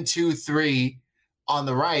 1, 2, 3 on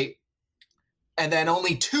the right, and then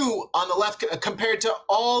only 2 on the left compared to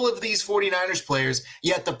all of these 49ers players,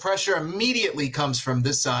 yet the pressure immediately comes from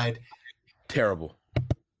this side. Terrible.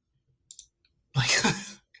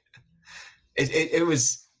 It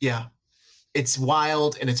was, yeah, it's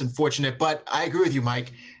wild and it's unfortunate, but I agree with you,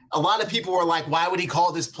 Mike. A lot of people were like, why would he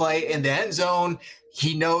call this play in the end zone?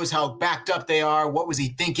 He knows how backed up they are. What was he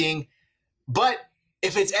thinking? But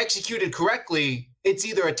if it's executed correctly, it's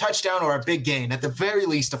either a touchdown or a big gain, at the very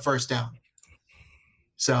least a first down.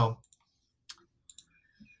 So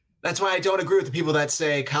that's why I don't agree with the people that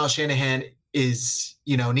say Kyle Shanahan is,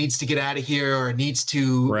 needs to get out of here or needs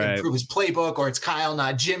to improve his playbook, or it's Kyle,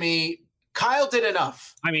 not Jimmy. Kyle did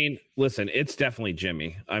enough. I mean, listen, it's definitely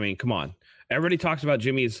Jimmy. I mean, come on. Everybody talks about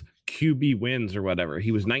Jimmy's QB wins or whatever.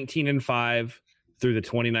 He was 19-5 through the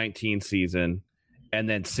 2019 season. And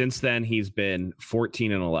then since then, he's been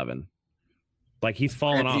 14-11. Like, he's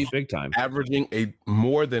fallen off big time. Averaging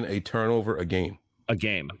more than a turnover a game. A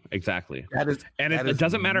game, exactly. It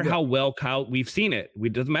doesn't matter how well Kyle, we've seen it.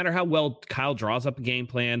 It doesn't matter how well Kyle draws up a game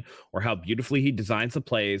plan or how beautifully he designs the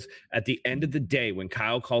plays. At the end of the day, when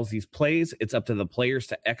Kyle calls these plays, it's up to the players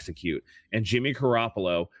to execute. And Jimmy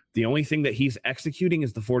Garoppolo, the only thing that he's executing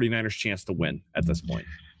is the 49ers' chance to win at this point.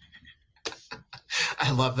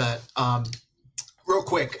 I love that. Real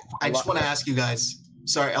quick, I just want to ask you guys,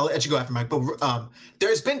 sorry, I'll let you go after Mike, but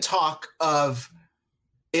there's been talk of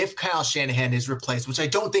if Kyle Shanahan is replaced, which I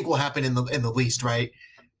don't think will happen in the least, right?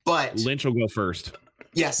 But Lynch will go first.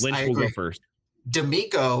 Yes, Lynch will go first.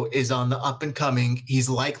 D'Amico is on the up and coming. He's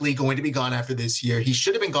likely going to be gone after this year. He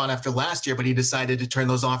should have been gone after last year, but he decided to turn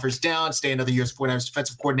those offers down, stay another year as 49ers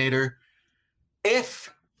defensive coordinator. If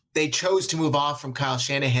they chose to move off from Kyle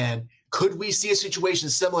Shanahan, could we see a situation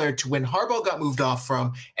similar to when Harbaugh got moved off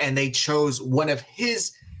from, and they chose one of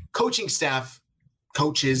his coaching staff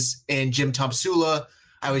coaches and Jim Tomsula?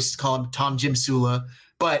 I always call him Tom Jim Sula.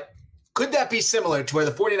 But Could that be similar to where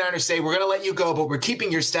the 49ers say, we're going to let you go, but we're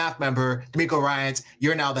keeping your staff member, DeMeco Ryans,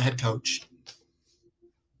 you're now the head coach?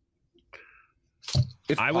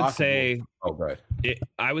 I would say,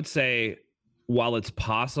 I would say, while it's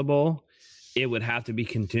possible, it would have to be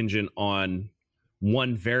contingent on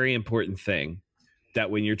one very important thing,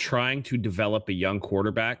 that when you're trying to develop a young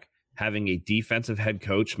quarterback, having a defensive head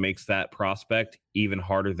coach makes that prospect even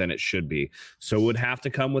harder than it should be. So it would have to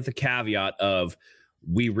come with a caveat of,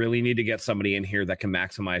 we really need to get somebody in here that can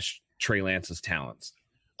maximize Trey Lance's talents.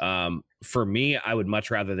 For me, I would much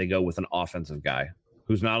rather they go with an offensive guy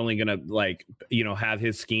who's not only going to have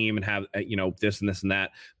his scheme and have, this and this and that,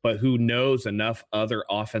 but who knows enough other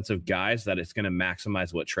offensive guys that it's going to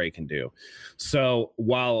maximize what Trey can do. So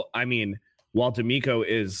while DeMeco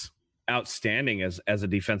is outstanding as a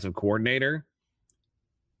defensive coordinator,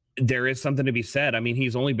 there is something to be said. I mean,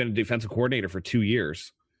 he's only been a defensive coordinator for 2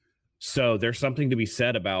 years. So there's something to be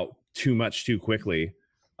said about too much too quickly.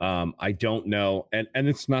 I don't know. And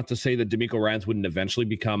it's not to say that DeMeco Ryans wouldn't eventually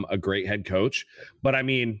become a great head coach, but I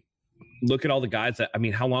mean, look at all the guys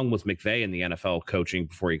how long was McVay in the NFL coaching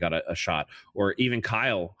before he got a shot? Or even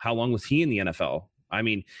Kyle, how long was he in the NFL? I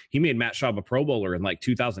mean, he made Matt Schaub a Pro Bowler in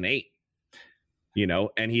 2008,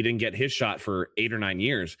 and he didn't get his shot for 8 or 9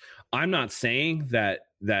 years. I'm not saying that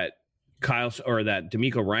Kyle or that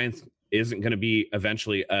DeMeco Ryans isn't going to be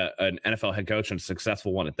eventually an NFL head coach and a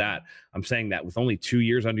successful one at that. I'm saying that with only 2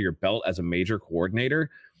 years under your belt as a major coordinator,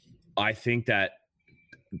 I think that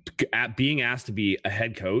being asked to be a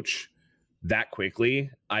head coach that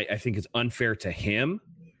quickly, I think is unfair to him.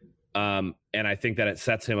 And I think that it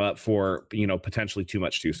sets him up for, potentially too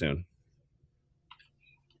much too soon.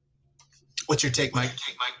 What's your take, Mike?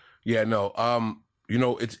 Yeah, no.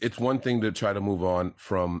 It's one thing to try to move on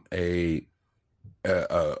from a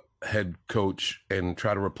head coach and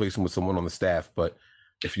try to replace him with someone on the staff. But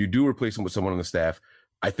if you do replace him with someone on the staff,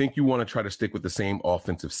 I think you want to try to stick with the same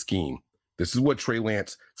offensive scheme. This is what Trey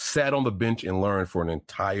Lance sat on the bench and learned for an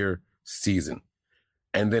entire season.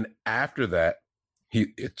 And then after that,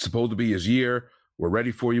 it's supposed to be his year. We're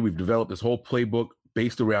ready for you. We've developed this whole playbook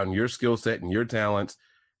based around your skill set and your talents.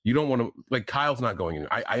 You don't want to, Kyle's not going in.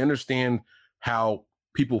 I understand how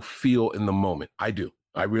people feel in the moment. I do.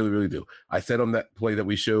 I really, really do. I said on that play that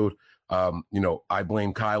we showed, I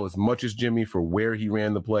blame Kyle as much as Jimmy for where he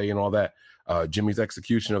ran the play and all that, Jimmy's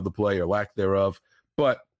execution of the play or lack thereof.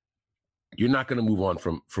 But you're not going to move on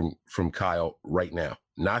from Kyle right now,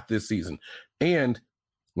 not this season. And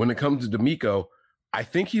when it comes to DeMeco, I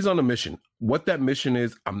think he's on a mission. What that mission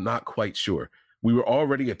is, I'm not quite sure. We were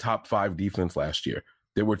already a top 5 defense last year.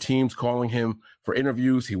 There were teams calling him for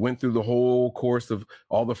interviews. He went through the whole course of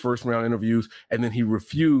all the first round interviews, and then he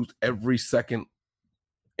refused every second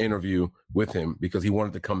interview with him because he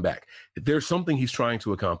wanted to come back. There's something he's trying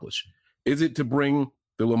to accomplish. Is it to bring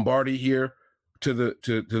the Lombardi here to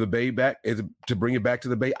the Bay back? Is it to bring it back to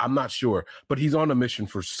the Bay? I'm not sure, but he's on a mission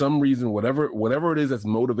for some reason, whatever it is that's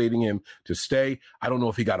motivating him to stay. I don't know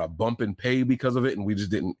if he got a bump in pay because of it, and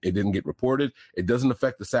it didn't get reported. It doesn't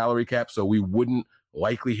affect the salary cap, so we wouldn't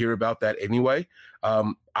likely hear about that anyway.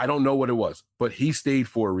 I don't know what it was, but he stayed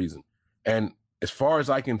for a reason. And as far as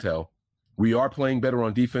I can tell, we are playing better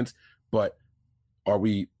on defense, but are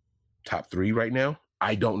we top 3 right now?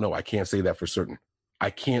 I don't know. I can't say that for certain.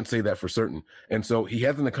 And so he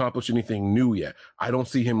hasn't accomplished anything new yet. I don't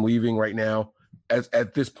see him leaving right now.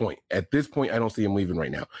 At this point, I don't see him leaving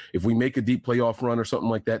right now. If we make a deep playoff run or something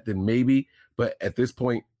like that, then maybe. But at this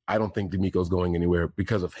point, I don't think DeMeco's going anywhere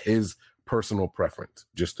because of his personal preference,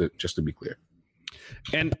 just to be clear.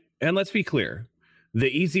 And let's be clear. The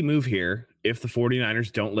easy move here, if the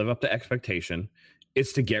 49ers don't live up to expectation,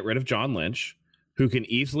 is to get rid of John Lynch, who can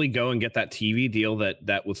easily go and get that TV deal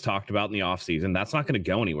that was talked about in the offseason. That's not going to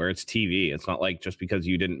go anywhere. It's TV. It's not like just because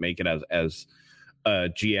you didn't make it as a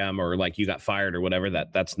GM or like you got fired or whatever,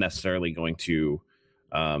 that's necessarily going to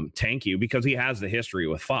tank you, because he has the history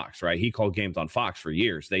with Fox, right? He called games on Fox for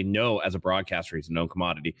years. They know as a broadcaster, he's a known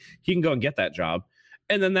commodity. He can go and get that job.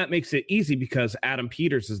 And then that makes it easy because Adam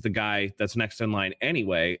Peters is the guy that's next in line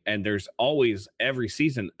anyway. And there's always, every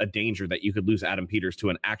season, a danger that you could lose Adam Peters to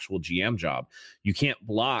an actual GM job. You can't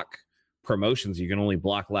block promotions. You can only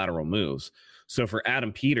block lateral moves. So for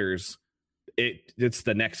Adam Peters, it's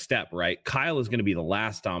the next step, right? Kyle is going to be the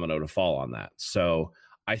last domino to fall on that. So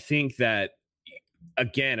I think that,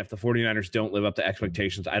 again, if the 49ers don't live up to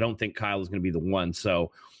expectations, I don't think Kyle is going to be the one.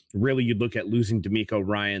 So really, you'd look at losing DeMeco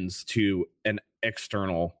Ryans to an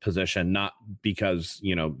external position, not because,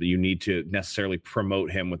 you need to necessarily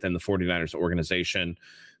promote him within the 49ers organization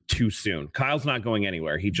too soon. Kyle's not going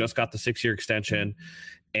anywhere. He just got the 6-year extension.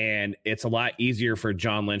 And it's a lot easier for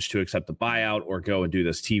John Lynch to accept the buyout or go and do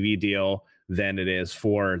this TV deal than it is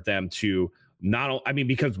for them to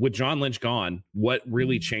because with John Lynch gone, what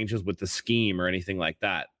really changes with the scheme or anything like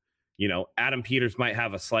that? Adam Peters might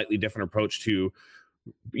have a slightly different approach to,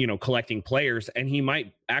 collecting players, and he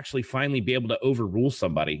might actually finally be able to overrule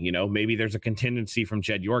somebody. Maybe there's a contingency from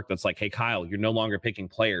Jed York that's like, hey, Kyle, you're no longer picking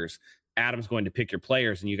players. Adam's going to pick your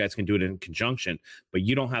players and you guys can do it in conjunction, but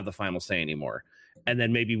you don't have the final say anymore. And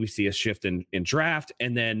then maybe we see a shift in draft.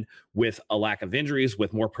 And then with a lack of injuries,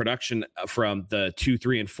 with more production from the 2,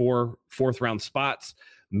 3, and 4th round spots,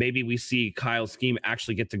 maybe we see Kyle's scheme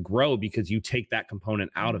actually get to grow because you take that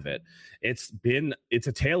component out of it. It's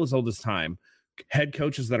a tale as old as time. Head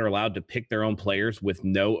coaches that are allowed to pick their own players with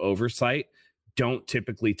no oversight don't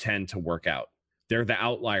typically tend to work out. They're the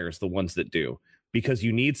outliers, the ones that do, because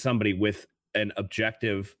you need somebody with an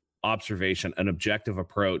objective observation, an objective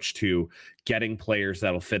approach to getting players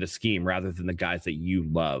that'll fit a scheme rather than the guys that you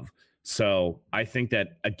love. So I think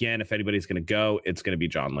that, again, if anybody's going to go, it's going to be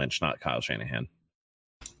John Lynch, not Kyle Shanahan.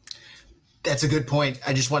 That's a good point.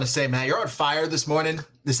 I just want to say, Matt, you're on fire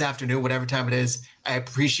this afternoon, whatever time it is. I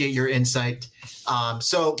appreciate your insight.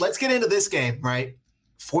 So let's get into this game, right?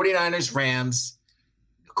 49ers, Rams.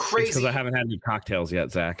 Crazy. Because I haven't had any cocktails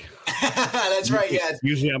yet, Zach. That's right. Yeah.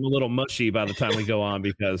 Usually I'm a little mushy by the time we go on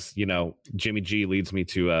because, Jimmy G leads me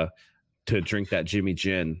to drink that Jimmy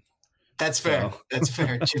Gin. That's fair. So. That's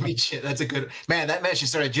fair. Jimmy Gin. That's a good man. That man should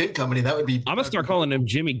start a gin company. That would be. I'm gonna start calling him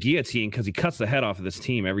Jimmy Guillotine because he cuts the head off of this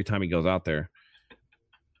team every time he goes out there.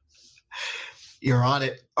 You're on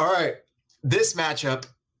it. All right. This matchup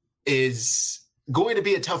is going to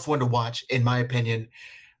be a tough one to watch, in my opinion.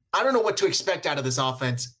 I don't know what to expect out of this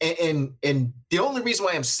offense. And the only reason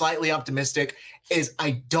why I'm slightly optimistic is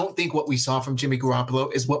I don't think what we saw from Jimmy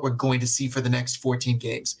Garoppolo is what we're going to see for the next 14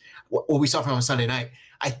 games. What we saw from him on Sunday night.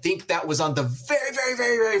 I think that was on the very, very,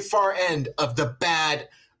 very, very far end of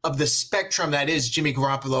the spectrum that is Jimmy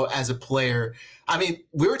Garoppolo as a player. I mean,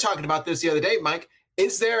 we were talking about this the other day, Mike.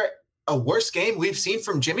 Is there a worse game we've seen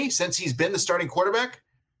from Jimmy since he's been the starting quarterback?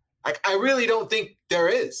 I really don't think there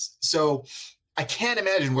is. So I can't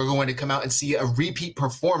imagine we're going to come out and see a repeat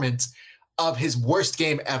performance of his worst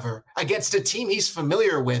game ever against a team he's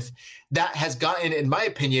familiar with that has gotten, in my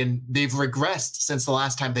opinion, they've regressed since the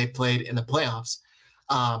last time they played in the playoffs.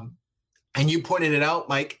 And you pointed it out,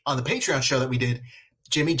 Mike, on the Patreon show that we did.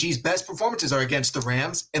 Jimmy G's best performances are against the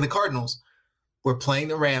Rams and the Cardinals. We're playing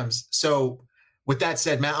the Rams. So with that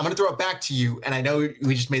said, Matt, I'm going to throw it back to you. And I know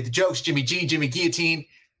we just made the jokes, Jimmy G, Jimmy Guillotine.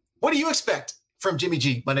 What do you expect from Jimmy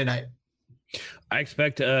G Monday night? I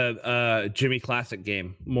expect a Jimmy Classic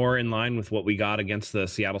game, more in line with what we got against the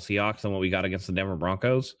Seattle Seahawks and what we got against the Denver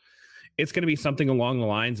Broncos. It's going to be something along the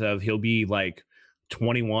lines of he'll be like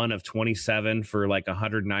 21 of 27 for like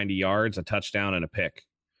 190 yards, a touchdown, and a pick.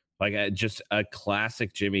 Like just a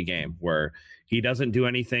classic Jimmy game where he doesn't do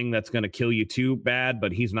anything that's going to kill you too bad,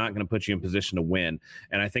 but he's not going to put you in position to win.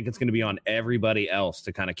 And I think it's going to be on everybody else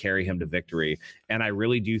to kind of carry him to victory. And I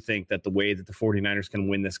really do think that the way that the 49ers can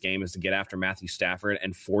win this game is to get after Matthew Stafford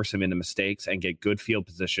and force him into mistakes and get good field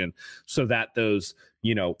position so that those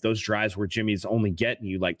drives where Jimmy's only getting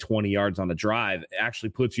you like 20 yards on the drive actually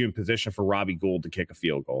puts you in position for Robbie Gould to kick a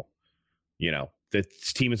field goal.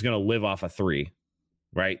 This team is going to live off a 3.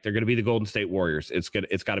 Right? They're going to be the Golden State Warriors. It's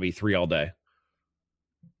got to be 3 all day.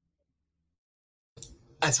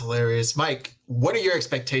 That's hilarious. Mike, what are your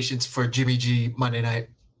expectations for Jimmy G Monday night?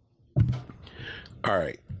 All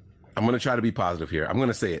right. I'm going to try to be positive here. I'm going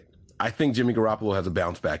to say it. I think Jimmy Garoppolo has a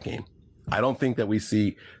bounce back game. I don't think that we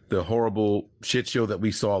see the horrible shit show that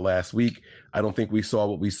we saw last week. I don't think we saw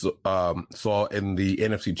what we saw in the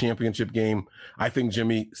NFC Championship game. I think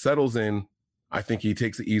Jimmy settles in. I think he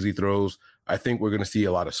takes the easy throws. I think we're going to see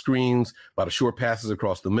a lot of screens, a lot of short passes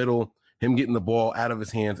across the middle, him getting the ball out of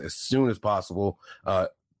his hands as soon as possible.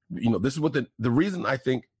 This is what the reason I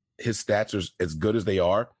think his stats are as good as they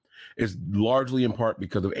are is largely in part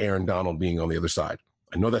because of Aaron Donald being on the other side.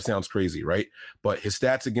 I know that sounds crazy, right? But his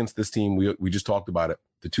stats against this team, we just talked about it.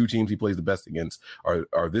 The 2 teams he plays the best against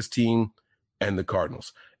are this team and the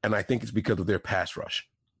Cardinals. And I think it's because of their pass rush.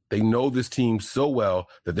 They know this team so well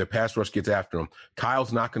that their pass rush gets after them.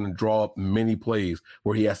 Kyle's not going to draw up many plays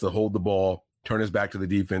where he has to hold the ball, turn his back to the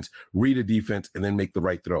defense, read a defense, and then make the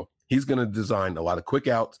right throw. He's going to design a lot of quick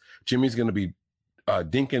outs. Jimmy's going to be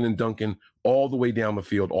dinking and dunking all the way down the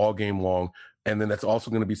field all game long. And then that's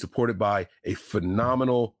also going to be supported by a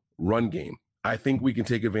phenomenal run game. I think we can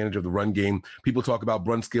take advantage of the run game. People talk about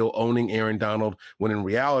Brunskill owning Aaron Donald, when in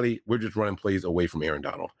reality, we're just running plays away from Aaron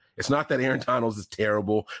Donald. It's not that Aaron Donald is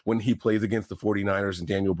terrible when he plays against the 49ers and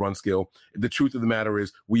Daniel Brunskill. The truth of the matter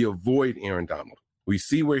is we avoid Aaron Donald. We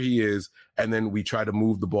see where he is, and then we try to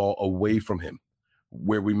move the ball away from him.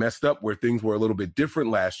 Where we messed up, where things were a little bit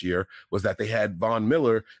different last year, was that they had Von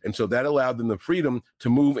Miller, and so that allowed them the freedom to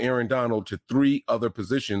move Aaron Donald to 3 other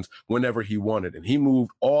positions whenever he wanted, and he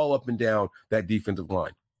moved all up and down that defensive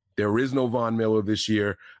line. There is no Von Miller this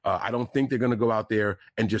year. I don't think they're going to go out there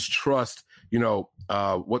and just trust,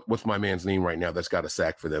 what's my man's name right now that's got a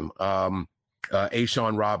sack for them?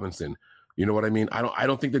 A'Shawn Robinson. You know what I mean? I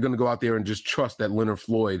don't think they're going to go out there and just trust that Leonard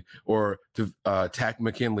Floyd or to Takk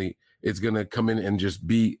McKinley is going to come in and just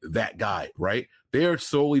be that guy, right? They're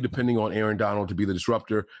solely depending on Aaron Donald to be the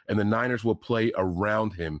disruptor, and the Niners will play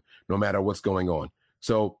around him no matter what's going on.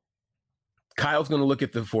 So Kyle's going to look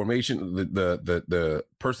at the formation, the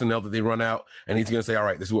personnel that they run out, and he's going to say, all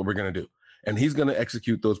right, this is what we're going to do. And he's going to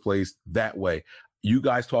execute those plays that way. You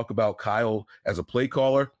guys talk about Kyle as a play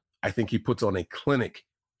caller. I think he puts on a clinic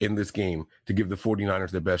in this game to give the 49ers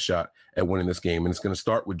their best shot at winning this game. And it's going to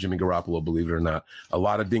start with Jimmy Garoppolo, believe it or not. A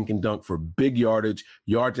lot of dink and dunk for big yardage,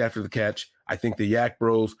 yards after the catch. I think the Yak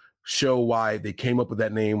Bros show why they came up with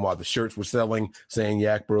that name, while the shirts were selling, saying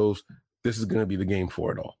Yak Bros. This is going to be the game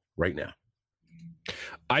for it all right now.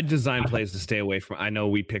 I'd design plays to stay away from. I know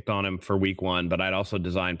we picked on him for week 1, but I'd also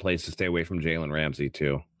design plays to stay away from Jalen Ramsey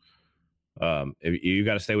too. If you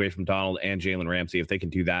got to stay away from Donald and Jalen Ramsey if they can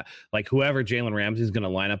do that. Like whoever Jalen Ramsey is going to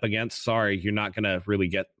line up against, sorry, you're not going to really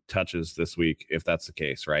get touches this week if that's the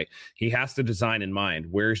case, right? He has to design in mind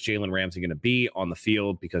where's Jalen Ramsey going to be on the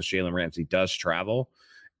field, because Jalen Ramsey does travel,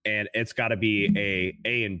 and it's got to be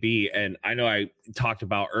A and B. And I know I talked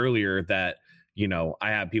about earlier that, I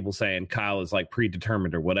have people saying Kyle is like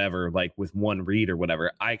predetermined or whatever, like with one read or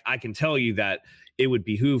whatever. I can tell you that it would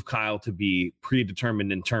behoove Kyle to be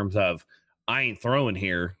predetermined in terms of, I ain't throwing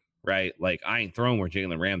here, right? Like I ain't throwing where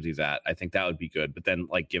Jalen Ramsey's at. I think that would be good, but then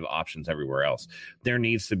like give options everywhere else. There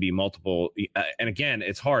needs to be multiple. And again,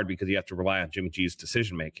 it's hard because you have to rely on Jimmy G's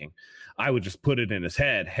decision-making. I would just put it in his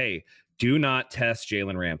head. Hey, do not test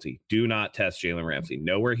Jalen Ramsey. Do not test Jalen Ramsey.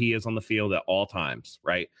 Know where he is on the field at all times.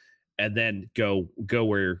 Right. And then go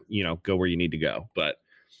where you need to go. But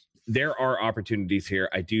there are opportunities here.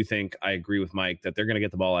 I do think I agree with Mike that they're going to get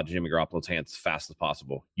the ball out of Jimmy Garoppolo's hands as fast as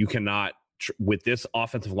possible. You cannot, with this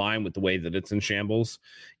offensive line, with the way that it's in shambles,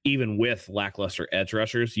 even with lackluster edge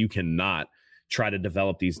rushers, you cannot try to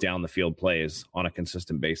develop these down the field plays on a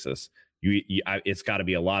consistent basis. It's got to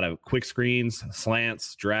be a lot of quick screens,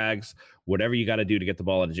 slants, drags, whatever you got to do to get the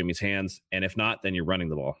ball out of Jimmy's hands. And if not, then you're running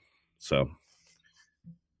the ball. So.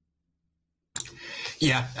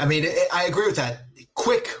 Yeah, I mean, I agree with that.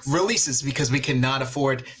 Quick releases, because we cannot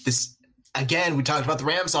afford this. Again, we talked about the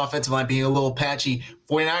Rams offensive line being a little patchy.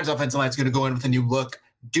 49ers offensive line is going to go in with a new look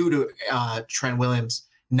due to Trent Williams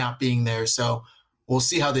not being there. So we'll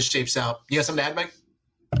see how this shapes out. You got something to add, Mike?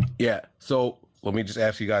 Yeah. So let me just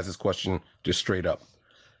ask you guys this question just straight up.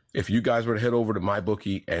 If you guys were to head over to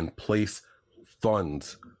MyBookie and place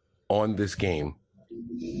funds on this game,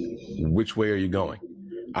 which way are you going?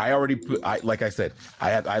 Like I said, I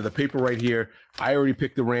have the paper right here. I already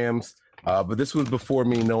picked the Rams. But this was before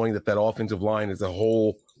me knowing that offensive line is a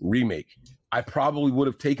whole remake. I probably would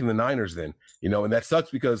have taken the Niners then, and that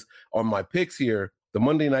sucks because on my picks here, the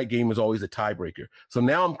Monday night game is always a tiebreaker. So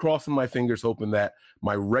now I'm crossing my fingers, hoping that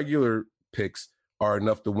my regular picks are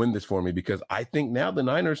enough to win this for me, because I think now the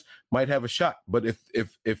Niners might have a shot. But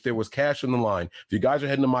if there was cash on the line, if you guys are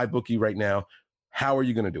heading to MyBookie right now, how are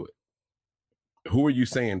you going to do it? Who are you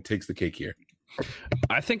saying takes the cake here?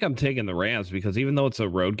 I think I'm taking the Rams, because even though it's a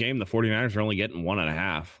road game, the 49ers are only getting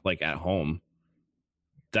 1.5, like at home.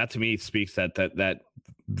 That to me speaks that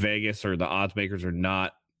Vegas or the odds makers are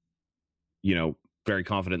not, very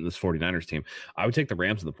confident in this 49ers team. I would take the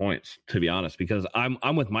Rams in the points, to be honest, because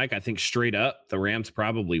I'm with Mike. I think straight up the Rams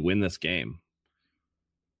probably win this game.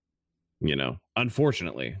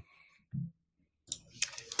 Unfortunately.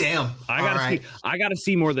 Damn. I gotta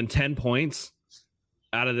see more than 10 points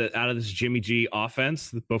out of this Jimmy G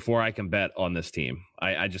offense before I can bet on this team.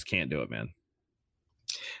 I just can't do it, man.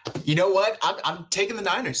 You know what? I'm taking the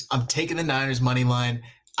Niners. I'm taking the Niners money line.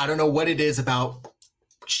 I don't know what it is about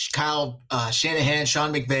Kyle Shanahan,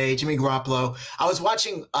 Sean McVay, Jimmy Garoppolo. I was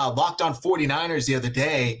watching Locked On 49ers the other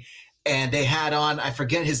day, and they had on, I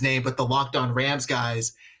forget his name, but the Locked On Rams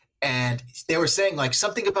guys. And they were saying like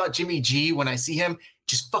something about Jimmy G when I see him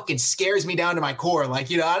just fucking scares me down to my core.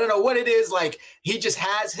 Like, I don't know what it is. Like, he just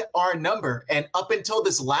has our number. And up until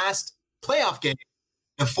this last playoff game,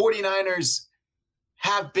 the 49ers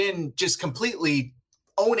have been just completely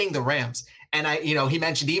owning the Rams. And he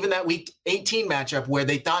mentioned even that week 18 matchup where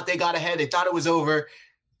they thought they got ahead. They thought it was over.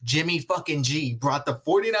 Jimmy fucking G brought the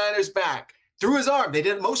 49ers back through his arm. They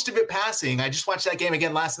did most of it passing. I just watched that game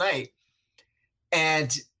again last night.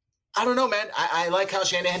 And I don't know, man. I like Kyle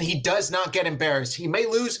Shanahan. He does not get embarrassed. He may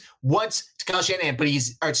lose once to Kyle Shanahan, to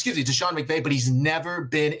Sean McVay, but he's never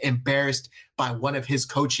been embarrassed by one of his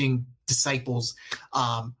coaching disciples.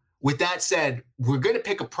 With that said, we're going to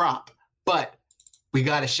pick a prop, but we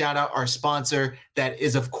got to shout out our sponsor. That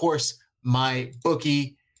is, of course,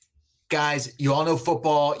 MyBookie. Guys, you all know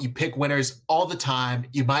football. You pick winners all the time.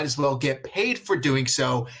 You might as well get paid for doing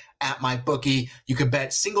so at MyBookie. You can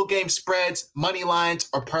bet single game spreads, money lines,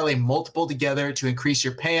 or parlay multiple together to increase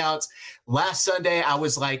your payouts. Last Sunday, I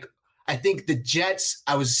was like, I think the Jets,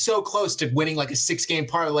 I was so close to winning like a 6-game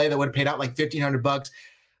parlay that would have paid out like $1,500,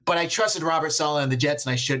 but I trusted Robert Saleh and the Jets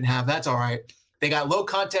and I shouldn't have. That's all right. They got low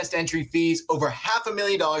contest entry fees, over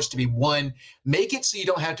 $500,000 to be won. Make it so you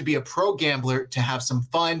don't have to be a pro gambler to have some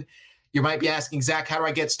fun. You might be asking, Zach, how do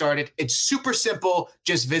I get started? It's super simple.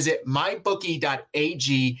 Just visit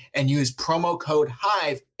mybookie.ag and use promo code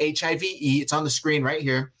HIVE, H-I-V-E. It's on the screen right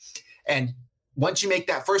here. And once you make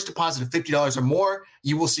that first deposit of $50 or more,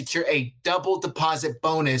 you will secure a double deposit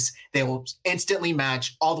bonus. They will instantly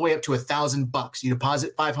match all the way up to $1,000. You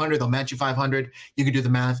deposit $500, they'll match you $500. You can do the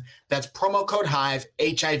math. That's promo code HIVE,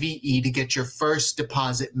 H-I-V-E, to get your first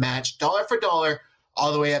deposit matched dollar for dollar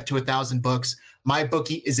all the way up to $1,000.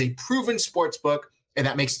 MyBookie is a proven sports book, and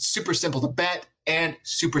that makes it super simple to bet and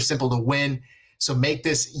super simple to win. So make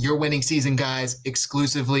this your winning season, guys,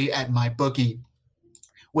 exclusively at MyBookie.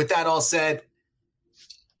 With that all said,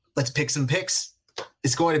 let's pick some picks.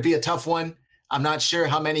 It's going to be a tough one. I'm not sure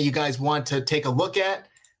how many you guys want to take a look at,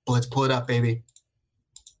 but let's pull it up, baby.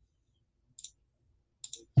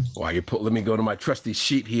 Let me go to my trusty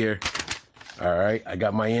sheet here. All right, I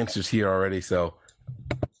got my answers here already, so.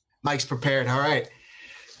 Mike's prepared. All right.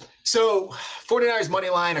 So 49ers money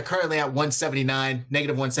line are currently at 179,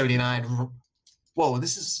 negative 179. Whoa,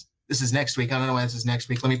 this is next week. I don't know why this is next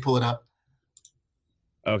week. Let me pull it up.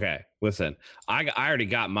 Okay, listen, I already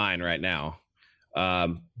got mine right now.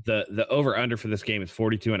 The over under for this game is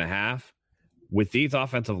 42.5. With these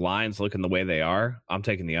offensive lines looking the way they are, I'm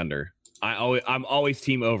taking the under. I'm always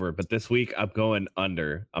team over, but this week I'm going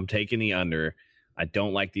under. I'm taking the under. I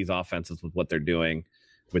don't like these offenses with what they're doing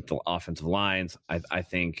with the offensive lines. I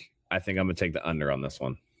think I'm gonna take the under on this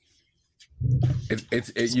one.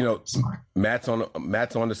 It's Matt's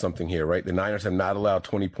onto something here, right? The Niners have not allowed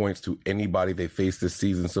 20 points to anybody they faced this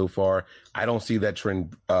season so far. I don't see that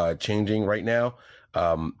trend changing right now.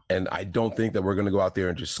 And I don't think that we're going to go out there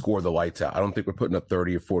and just score the lights out. I don't think we're putting up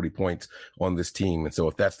 30 or 40 points on this team. And so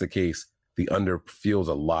if that's the case, the under feels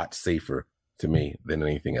a lot safer to me than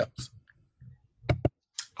anything else.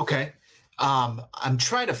 Okay. I'm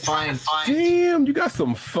trying to find. Damn, you got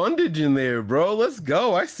some fundage in there, bro. Let's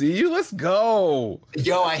go. I see you. Let's go.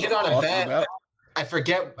 Yo, I hit on a bet. I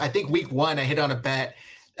forget. I think week 1, I hit on a bet.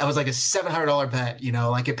 That was like a $700 bet,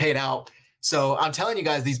 like it paid out. So I'm telling you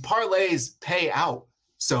guys, these parlays pay out.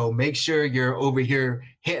 So make sure you're over here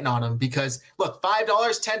hitting on them because look, $5,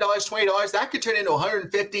 $10, $20, that could turn into $150,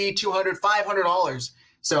 $200, $500.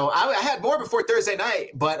 So I had more before Thursday night,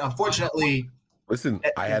 but unfortunately. Listen,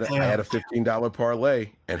 I had a $15 parlay,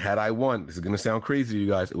 and had I won, this is going to sound crazy to you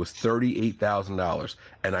guys, it was $38,000,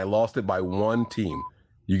 and I lost it by one team.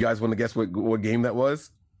 You guys want to guess what game that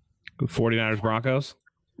was? 49ers Broncos?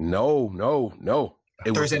 No.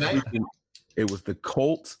 It Thursday night? It was the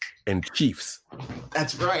Colts and Chiefs.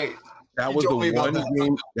 That's right. That was the one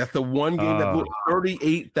game. That's the one game that blew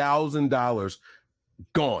 $38,000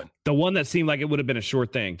 gone. The one that seemed like it would have been a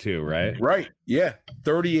short thing too, right? Right. Yeah.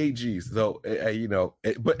 38 G's. So,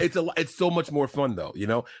 but it's so much more fun though.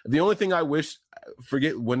 The only thing I wish,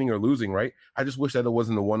 forget winning or losing, right? I just wish that it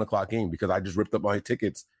wasn't a 1:00 game because I just ripped up my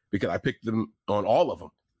tickets because I picked them on all of them.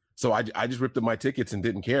 So I just ripped up my tickets and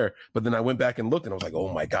didn't care. But then I went back and looked and I was like,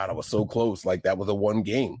 oh my God, I was so close. Like that was a one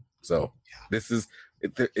game. So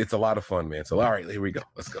it's a lot of fun, man. So, all right, here we go.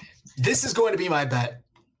 Let's go. This is going to be my bet.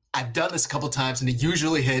 I've done this a couple times and it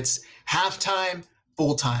usually hits halftime,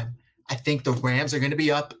 full time. I think the Rams are going to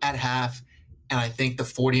be up at half and I think the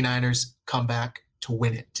 49ers come back to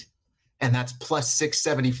win it. And that's plus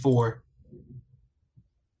 674.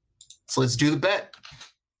 So let's do the bet.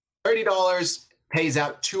 $30 pays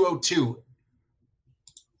out 202.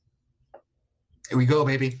 Here we go,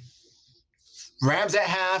 baby. Rams at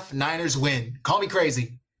half, Niners win. Call me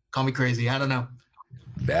crazy. I don't know.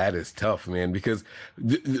 That is tough, man, because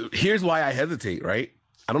here's why I hesitate, right?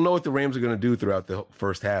 I don't know what the Rams are going to do throughout the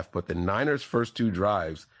first half, but the Niners' first 2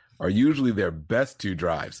 drives are usually their best 2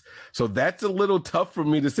 drives. So that's a little tough for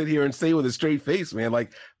me to sit here and say with a straight face, man.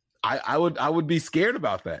 Like I would be scared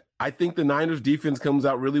about that. I think the Niners defense comes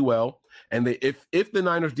out really well. And if the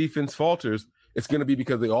Niners defense falters, it's going to be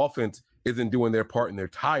because the offense isn't doing their part and they're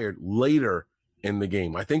tired later in the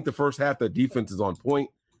game. I think the first half, the defense is on point.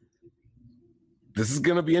 This is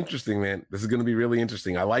going to be interesting, man. This is going to be really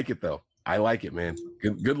interesting. I like it, though. I like it, man.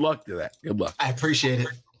 Good luck to that. Good luck. I appreciate it.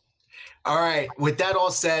 All right. With that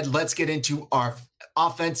all said, let's get into our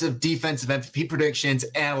offensive, defensive MVP predictions,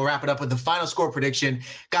 and we'll wrap it up with the final score prediction.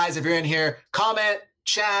 Guys, if you're in here, comment,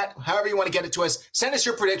 chat, however you want to get it to us. Send us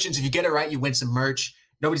your predictions. If you get it right, you win some merch.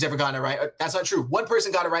 Nobody's ever gotten it right. That's not true. One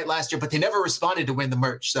person got it right last year, but they never responded to win the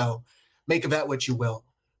merch. So make of that what you will.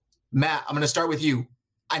 Matt, I'm going to start with you.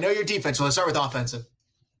 I know your defense, so let's start with offensive.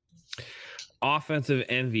 Offensive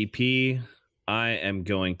MVP, I am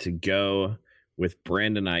going to go with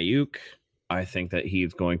Brandon Ayuk. I think that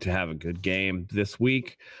he's going to have a good game this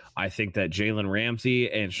week. I think that Jalen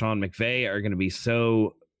Ramsey and Sean McVay are going to be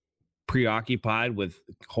so preoccupied with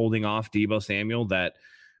holding off Deebo Samuel that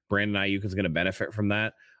Brandon Ayuk is going to benefit from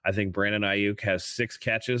that. I think Brandon Ayuk has 6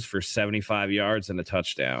 catches for 75 yards and a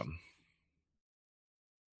touchdown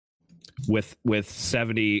with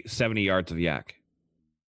 70 yards of yak.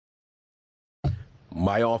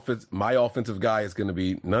 My offensive guy is going to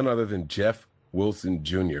be none other than Jeff Wilson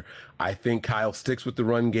Jr. I think Kyle sticks with the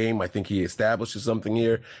run game. I think he establishes something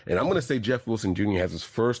here. And I'm going to say Jeff Wilson Jr. has his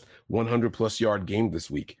first 100-plus yard game this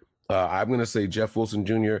week. I'm going to say Jeff Wilson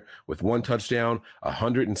Jr. with 1 touchdown,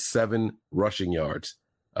 107 rushing yards.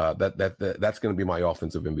 That's going to be my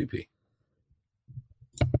offensive MVP.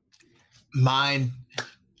 Mine,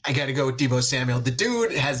 I got to go with Deebo Samuel. The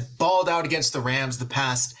dude has balled out against the Rams the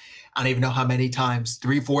past, I don't even know how many times,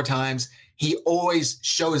 3-4 times. He always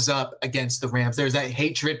shows up against the Rams. There's that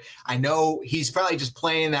hatred. I know he's probably just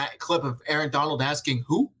playing that clip of Aaron Donald asking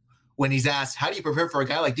who when he's asked, how do you prepare for a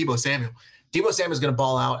guy like Deebo Samuel? Deebo Samuel's going to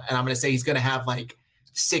ball out, and I'm going to say he's going to have like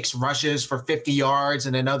 6 rushes for 50 yards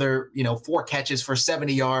and another, 4 catches for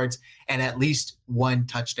 70 yards and at least 1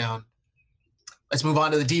 touchdown. Let's move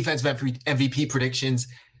on to the defensive MVP predictions.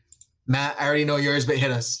 Matt, I already know yours, but hit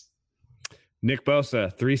us. Nick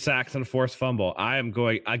Bosa, 3 sacks and a forced fumble. I'm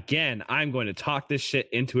going to talk this shit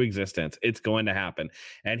into existence. It's going to happen.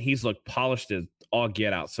 And he's looked polished as all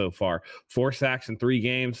get out so far. 4 sacks in 3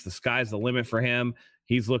 games. The sky's the limit for him.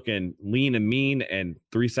 He's looking lean and mean, and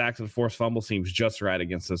 3 sacks and a forced fumble seems just right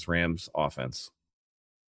against this Rams offense.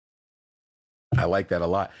 I like that a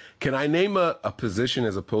lot. Can I name a position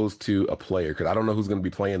as opposed to a player? Because I don't know who's going to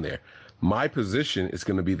be playing there. My position is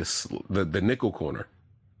going to be the nickel corner.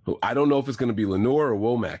 I don't know if it's going to be Lenoir or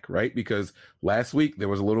Womack, right? Because last week there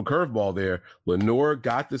was a little curveball there. Lenoir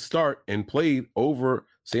got the start and played over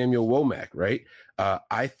Samuel Womack, right?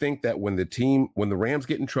 I think that when the Rams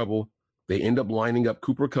get in trouble, they end up lining up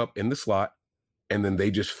Cooper Kupp in the slot, and then they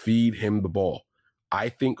just feed him the ball. I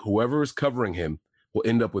think whoever is covering him will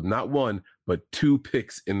end up with not 1, but 2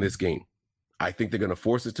 picks in this game. I think they're going to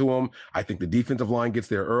force it to him. I think the defensive line gets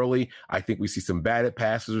there early. I think we see some batted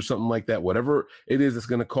passes or something like that. Whatever it is that's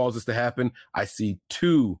going to cause this to happen, I see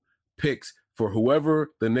 2 picks for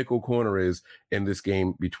whoever the nickel corner is in this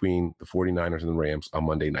game between the 49ers and the Rams on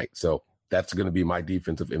Monday night. So that's going to be my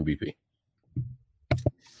defensive MVP.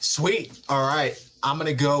 Sweet. All right. I'm going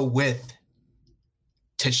to go with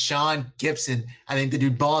Tashaun Gibson. I think the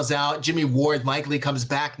dude balls out. Jimmy Ward likely comes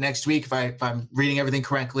back next week if I'm reading everything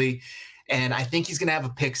correctly. And I think he's going to have a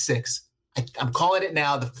pick 6. I'm calling it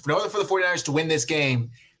now. In order for the 49ers to win this game,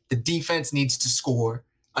 the defense needs to score.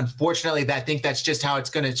 Unfortunately, I think that's just how it's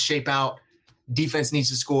going to shape out. Defense needs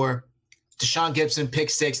to score. Tashaun Gibson, pick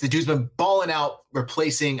 6. The dude's been balling out,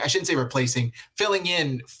 filling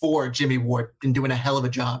in for Jimmy Ward and doing a hell of a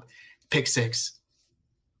job. Pick 6.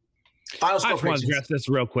 I just want to address this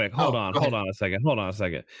real quick. Hold on a second.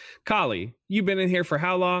 Collie, you've been in here for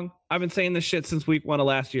how long? I've been saying this shit since week 1 of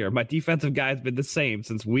last year. My defensive guy has been the same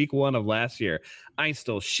since week 1 of last year. I ain't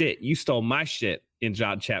stole shit. You stole my shit in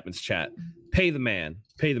John Chapman's chat. Pay the man.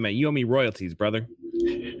 You owe me royalties, brother.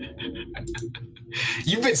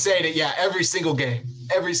 You've been saying it, every single game.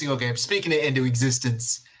 Speaking it into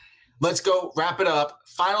existence. Let's go wrap it up.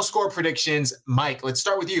 Final score predictions. Mike, let's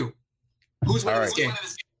start with you. Who's winning this game?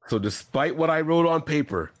 So despite what I wrote on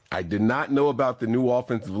paper, I did not know about the new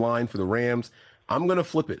offensive line for the Rams. I'm going to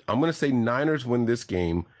flip it. I'm going to say Niners win this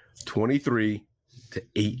game 23-18.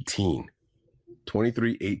 23-18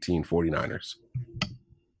 49ers.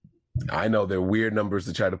 I know they're weird numbers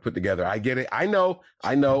to try to put together. I get it. I know.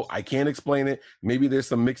 I can't explain it. Maybe there's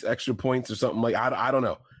some mixed extra points or something like I don't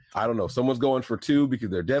know. Someone's going for 2 because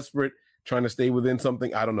they're desperate. trying to stay within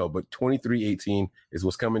something. I don't know, but 23-18 is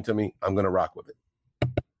what's coming to me. I'm going to rock with it.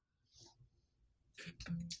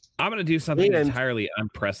 I'm going to do something entirely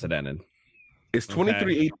unprecedented. Is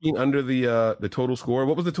 23-18 under the total score?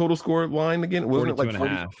 What was the total score line again? Wasn't it like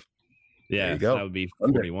 40? Half? Yeah, so that would be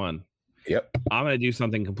 41. Yep. I'm going to do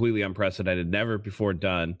something completely unprecedented, never before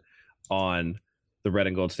done on the Red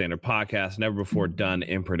and Gold Standard podcast, never before done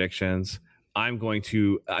in predictions. I'm going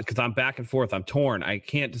to, because I'm back and forth. I'm torn. I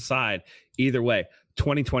can't decide either way.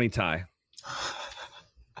 2020 tie.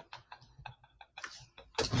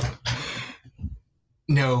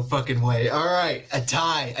 No fucking way. All right. A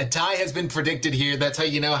tie. A tie has been predicted here. That's how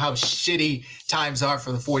you know how shitty times are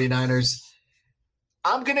for the 49ers.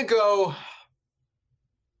 I'm going to go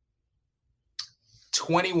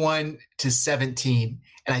 21-17.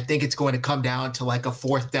 And I think it's going to come down to like a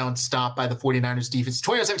fourth down stop by the 49ers defense.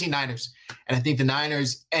 21-17 Niners. And I think the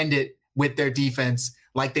Niners end it with their defense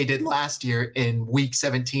like they did last year in week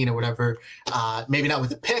 17 or whatever. Maybe not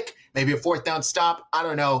with a pick, maybe a fourth down stop. I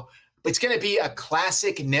don't know. It's going to be a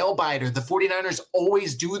classic nail biter. The 49ers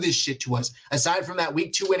always do this shit to us. Aside from that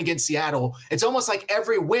week 2 win against Seattle, it's almost like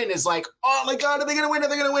every win is like, oh my God, are they going to win? Are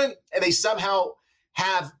they going to win? And they somehow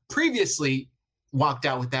have previously walked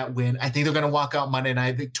out with that win. I think they're going to walk out Monday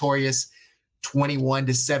night victorious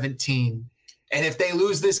 21-17. And if they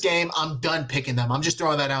lose this game, I'm done picking them. I'm just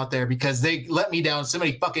throwing that out there because they let me down so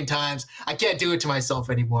many fucking times. I can't do it to myself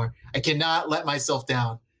anymore. I cannot let myself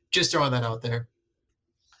down. Just throwing that out there.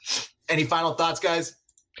 Any final thoughts, guys?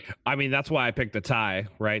 I mean, that's why I picked the tie,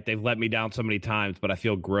 right? They've let me down so many times, but I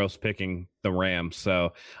feel gross picking the Rams,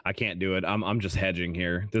 so I can't do it. I'm just hedging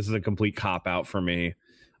here. This is a complete cop-out for me.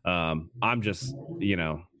 I'm just,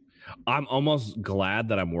 I'm almost glad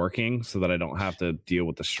that I'm working so that I don't have to deal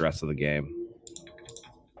with the stress of the game.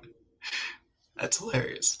 That's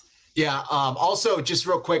hilarious. Yeah. Also, just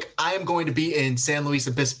real quick, I am going to be in San Luis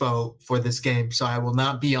Obispo for this game, so I will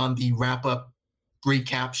not be on the wrap-up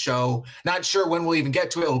recap show. Not sure when we'll even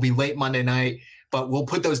get to it. It will be late Monday night, but we'll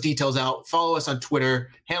put those details out. Follow us on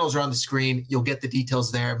Twitter. Handles are on the screen. You'll get the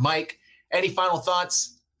details there. Mike, any final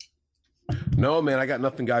thoughts? No, man, I got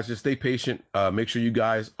nothing, guys. Just stay patient. Make sure you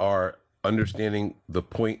guys are understanding the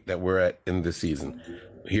point that we're at in the season.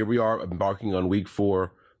 Here we are embarking on week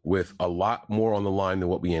 4 with a lot more on the line than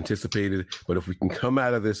what we anticipated. But if we can come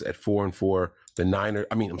out of this at 4-4,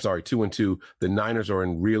 2-2, the Niners are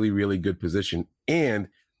in really, really good position, and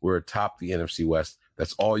we're atop the NFC West.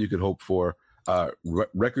 That's all you could hope for.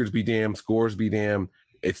 Records be damned, scores be damned.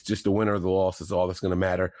 It's just the winner or the loss is all that's going to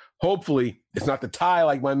matter. Hopefully, it's not the tie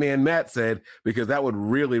like my man Matt said, because that would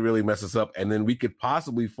really, really mess us up, and then we could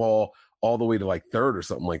possibly fall all the way to like 3rd or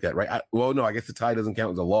something like that, right? I guess the tie doesn't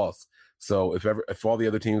count as a loss. So if all the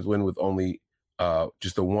other teams win with only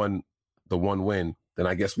just the one win, then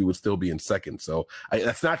I guess we would still be in 2nd. So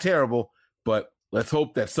that's not terrible, but let's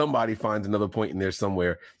hope that somebody finds another point in there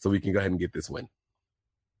somewhere so we can go ahead and get this win.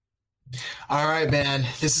 All right, man.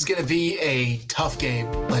 This is going to be a tough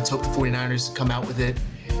game. Let's hope the 49ers come out with it.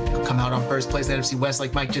 Come out on first place in the NFC West,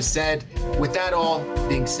 like Mike just said. With that all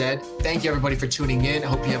being said, thank you, everybody, for tuning in. I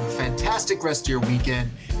hope you have a fantastic rest of your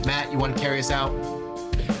weekend. Matt, you want to carry us out?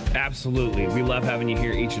 Absolutely. We love having you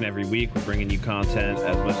here each and every week. We're bringing you content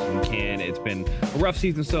as much as we can. It's been a rough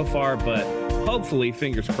season so far, but hopefully,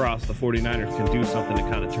 fingers crossed, the 49ers can do something to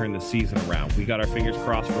kind of turn the season around. We got our fingers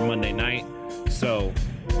crossed for Monday night. So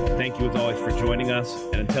thank you as always for joining us.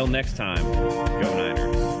 And until next time, go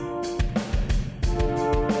Niners.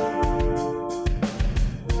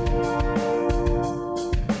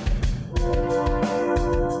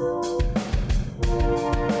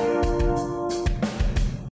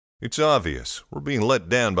 It's obvious. We're being let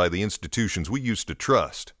down by the institutions we used to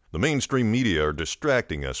trust. The mainstream media are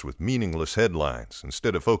distracting us with meaningless headlines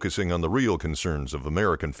instead of focusing on the real concerns of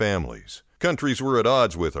American families. Countries we're at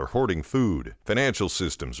odds with are hoarding food, financial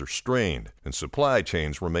systems are strained, and supply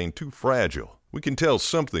chains remain too fragile. We can tell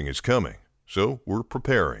something is coming, so we're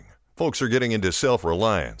preparing. Folks are getting into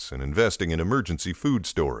self-reliance and investing in emergency food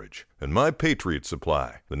storage. And My Patriot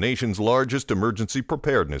Supply, the nation's largest emergency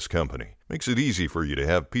preparedness company, makes it easy for you to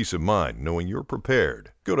have peace of mind knowing you're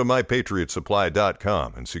prepared. Go to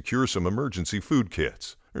MyPatriotSupply.com and secure some emergency food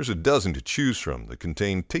kits. There's a dozen to choose from that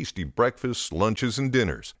contain tasty breakfasts, lunches, and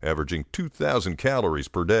dinners, averaging 2,000 calories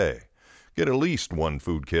per day. Get at least one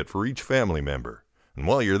food kit for each family member. And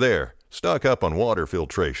while you're there, stock up on water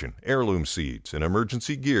filtration, heirloom seeds, and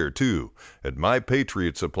emergency gear, too, at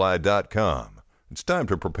MyPatriotSupply.com. It's time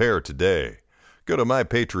to prepare today. Go to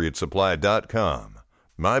MyPatriotSupply.com.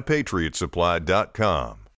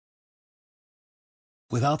 MyPatriotSupply.com.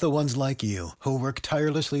 Without the ones like you, who work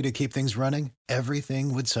tirelessly to keep things running,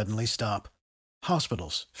 everything would suddenly stop.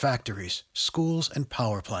 Hospitals, factories, schools, and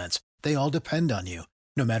power plants, they all depend on you.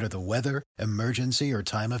 No matter the weather, emergency, or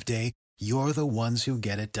time of day, you're the ones who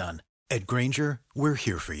get it done. At Grainger, we're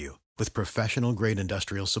here for you with professional-grade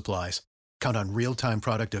industrial supplies. Count on real-time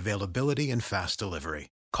product availability and fast delivery.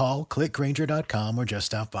 Call, click Grainger.com, or just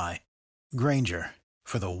stop by. Grainger,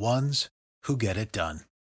 for the ones who get it done.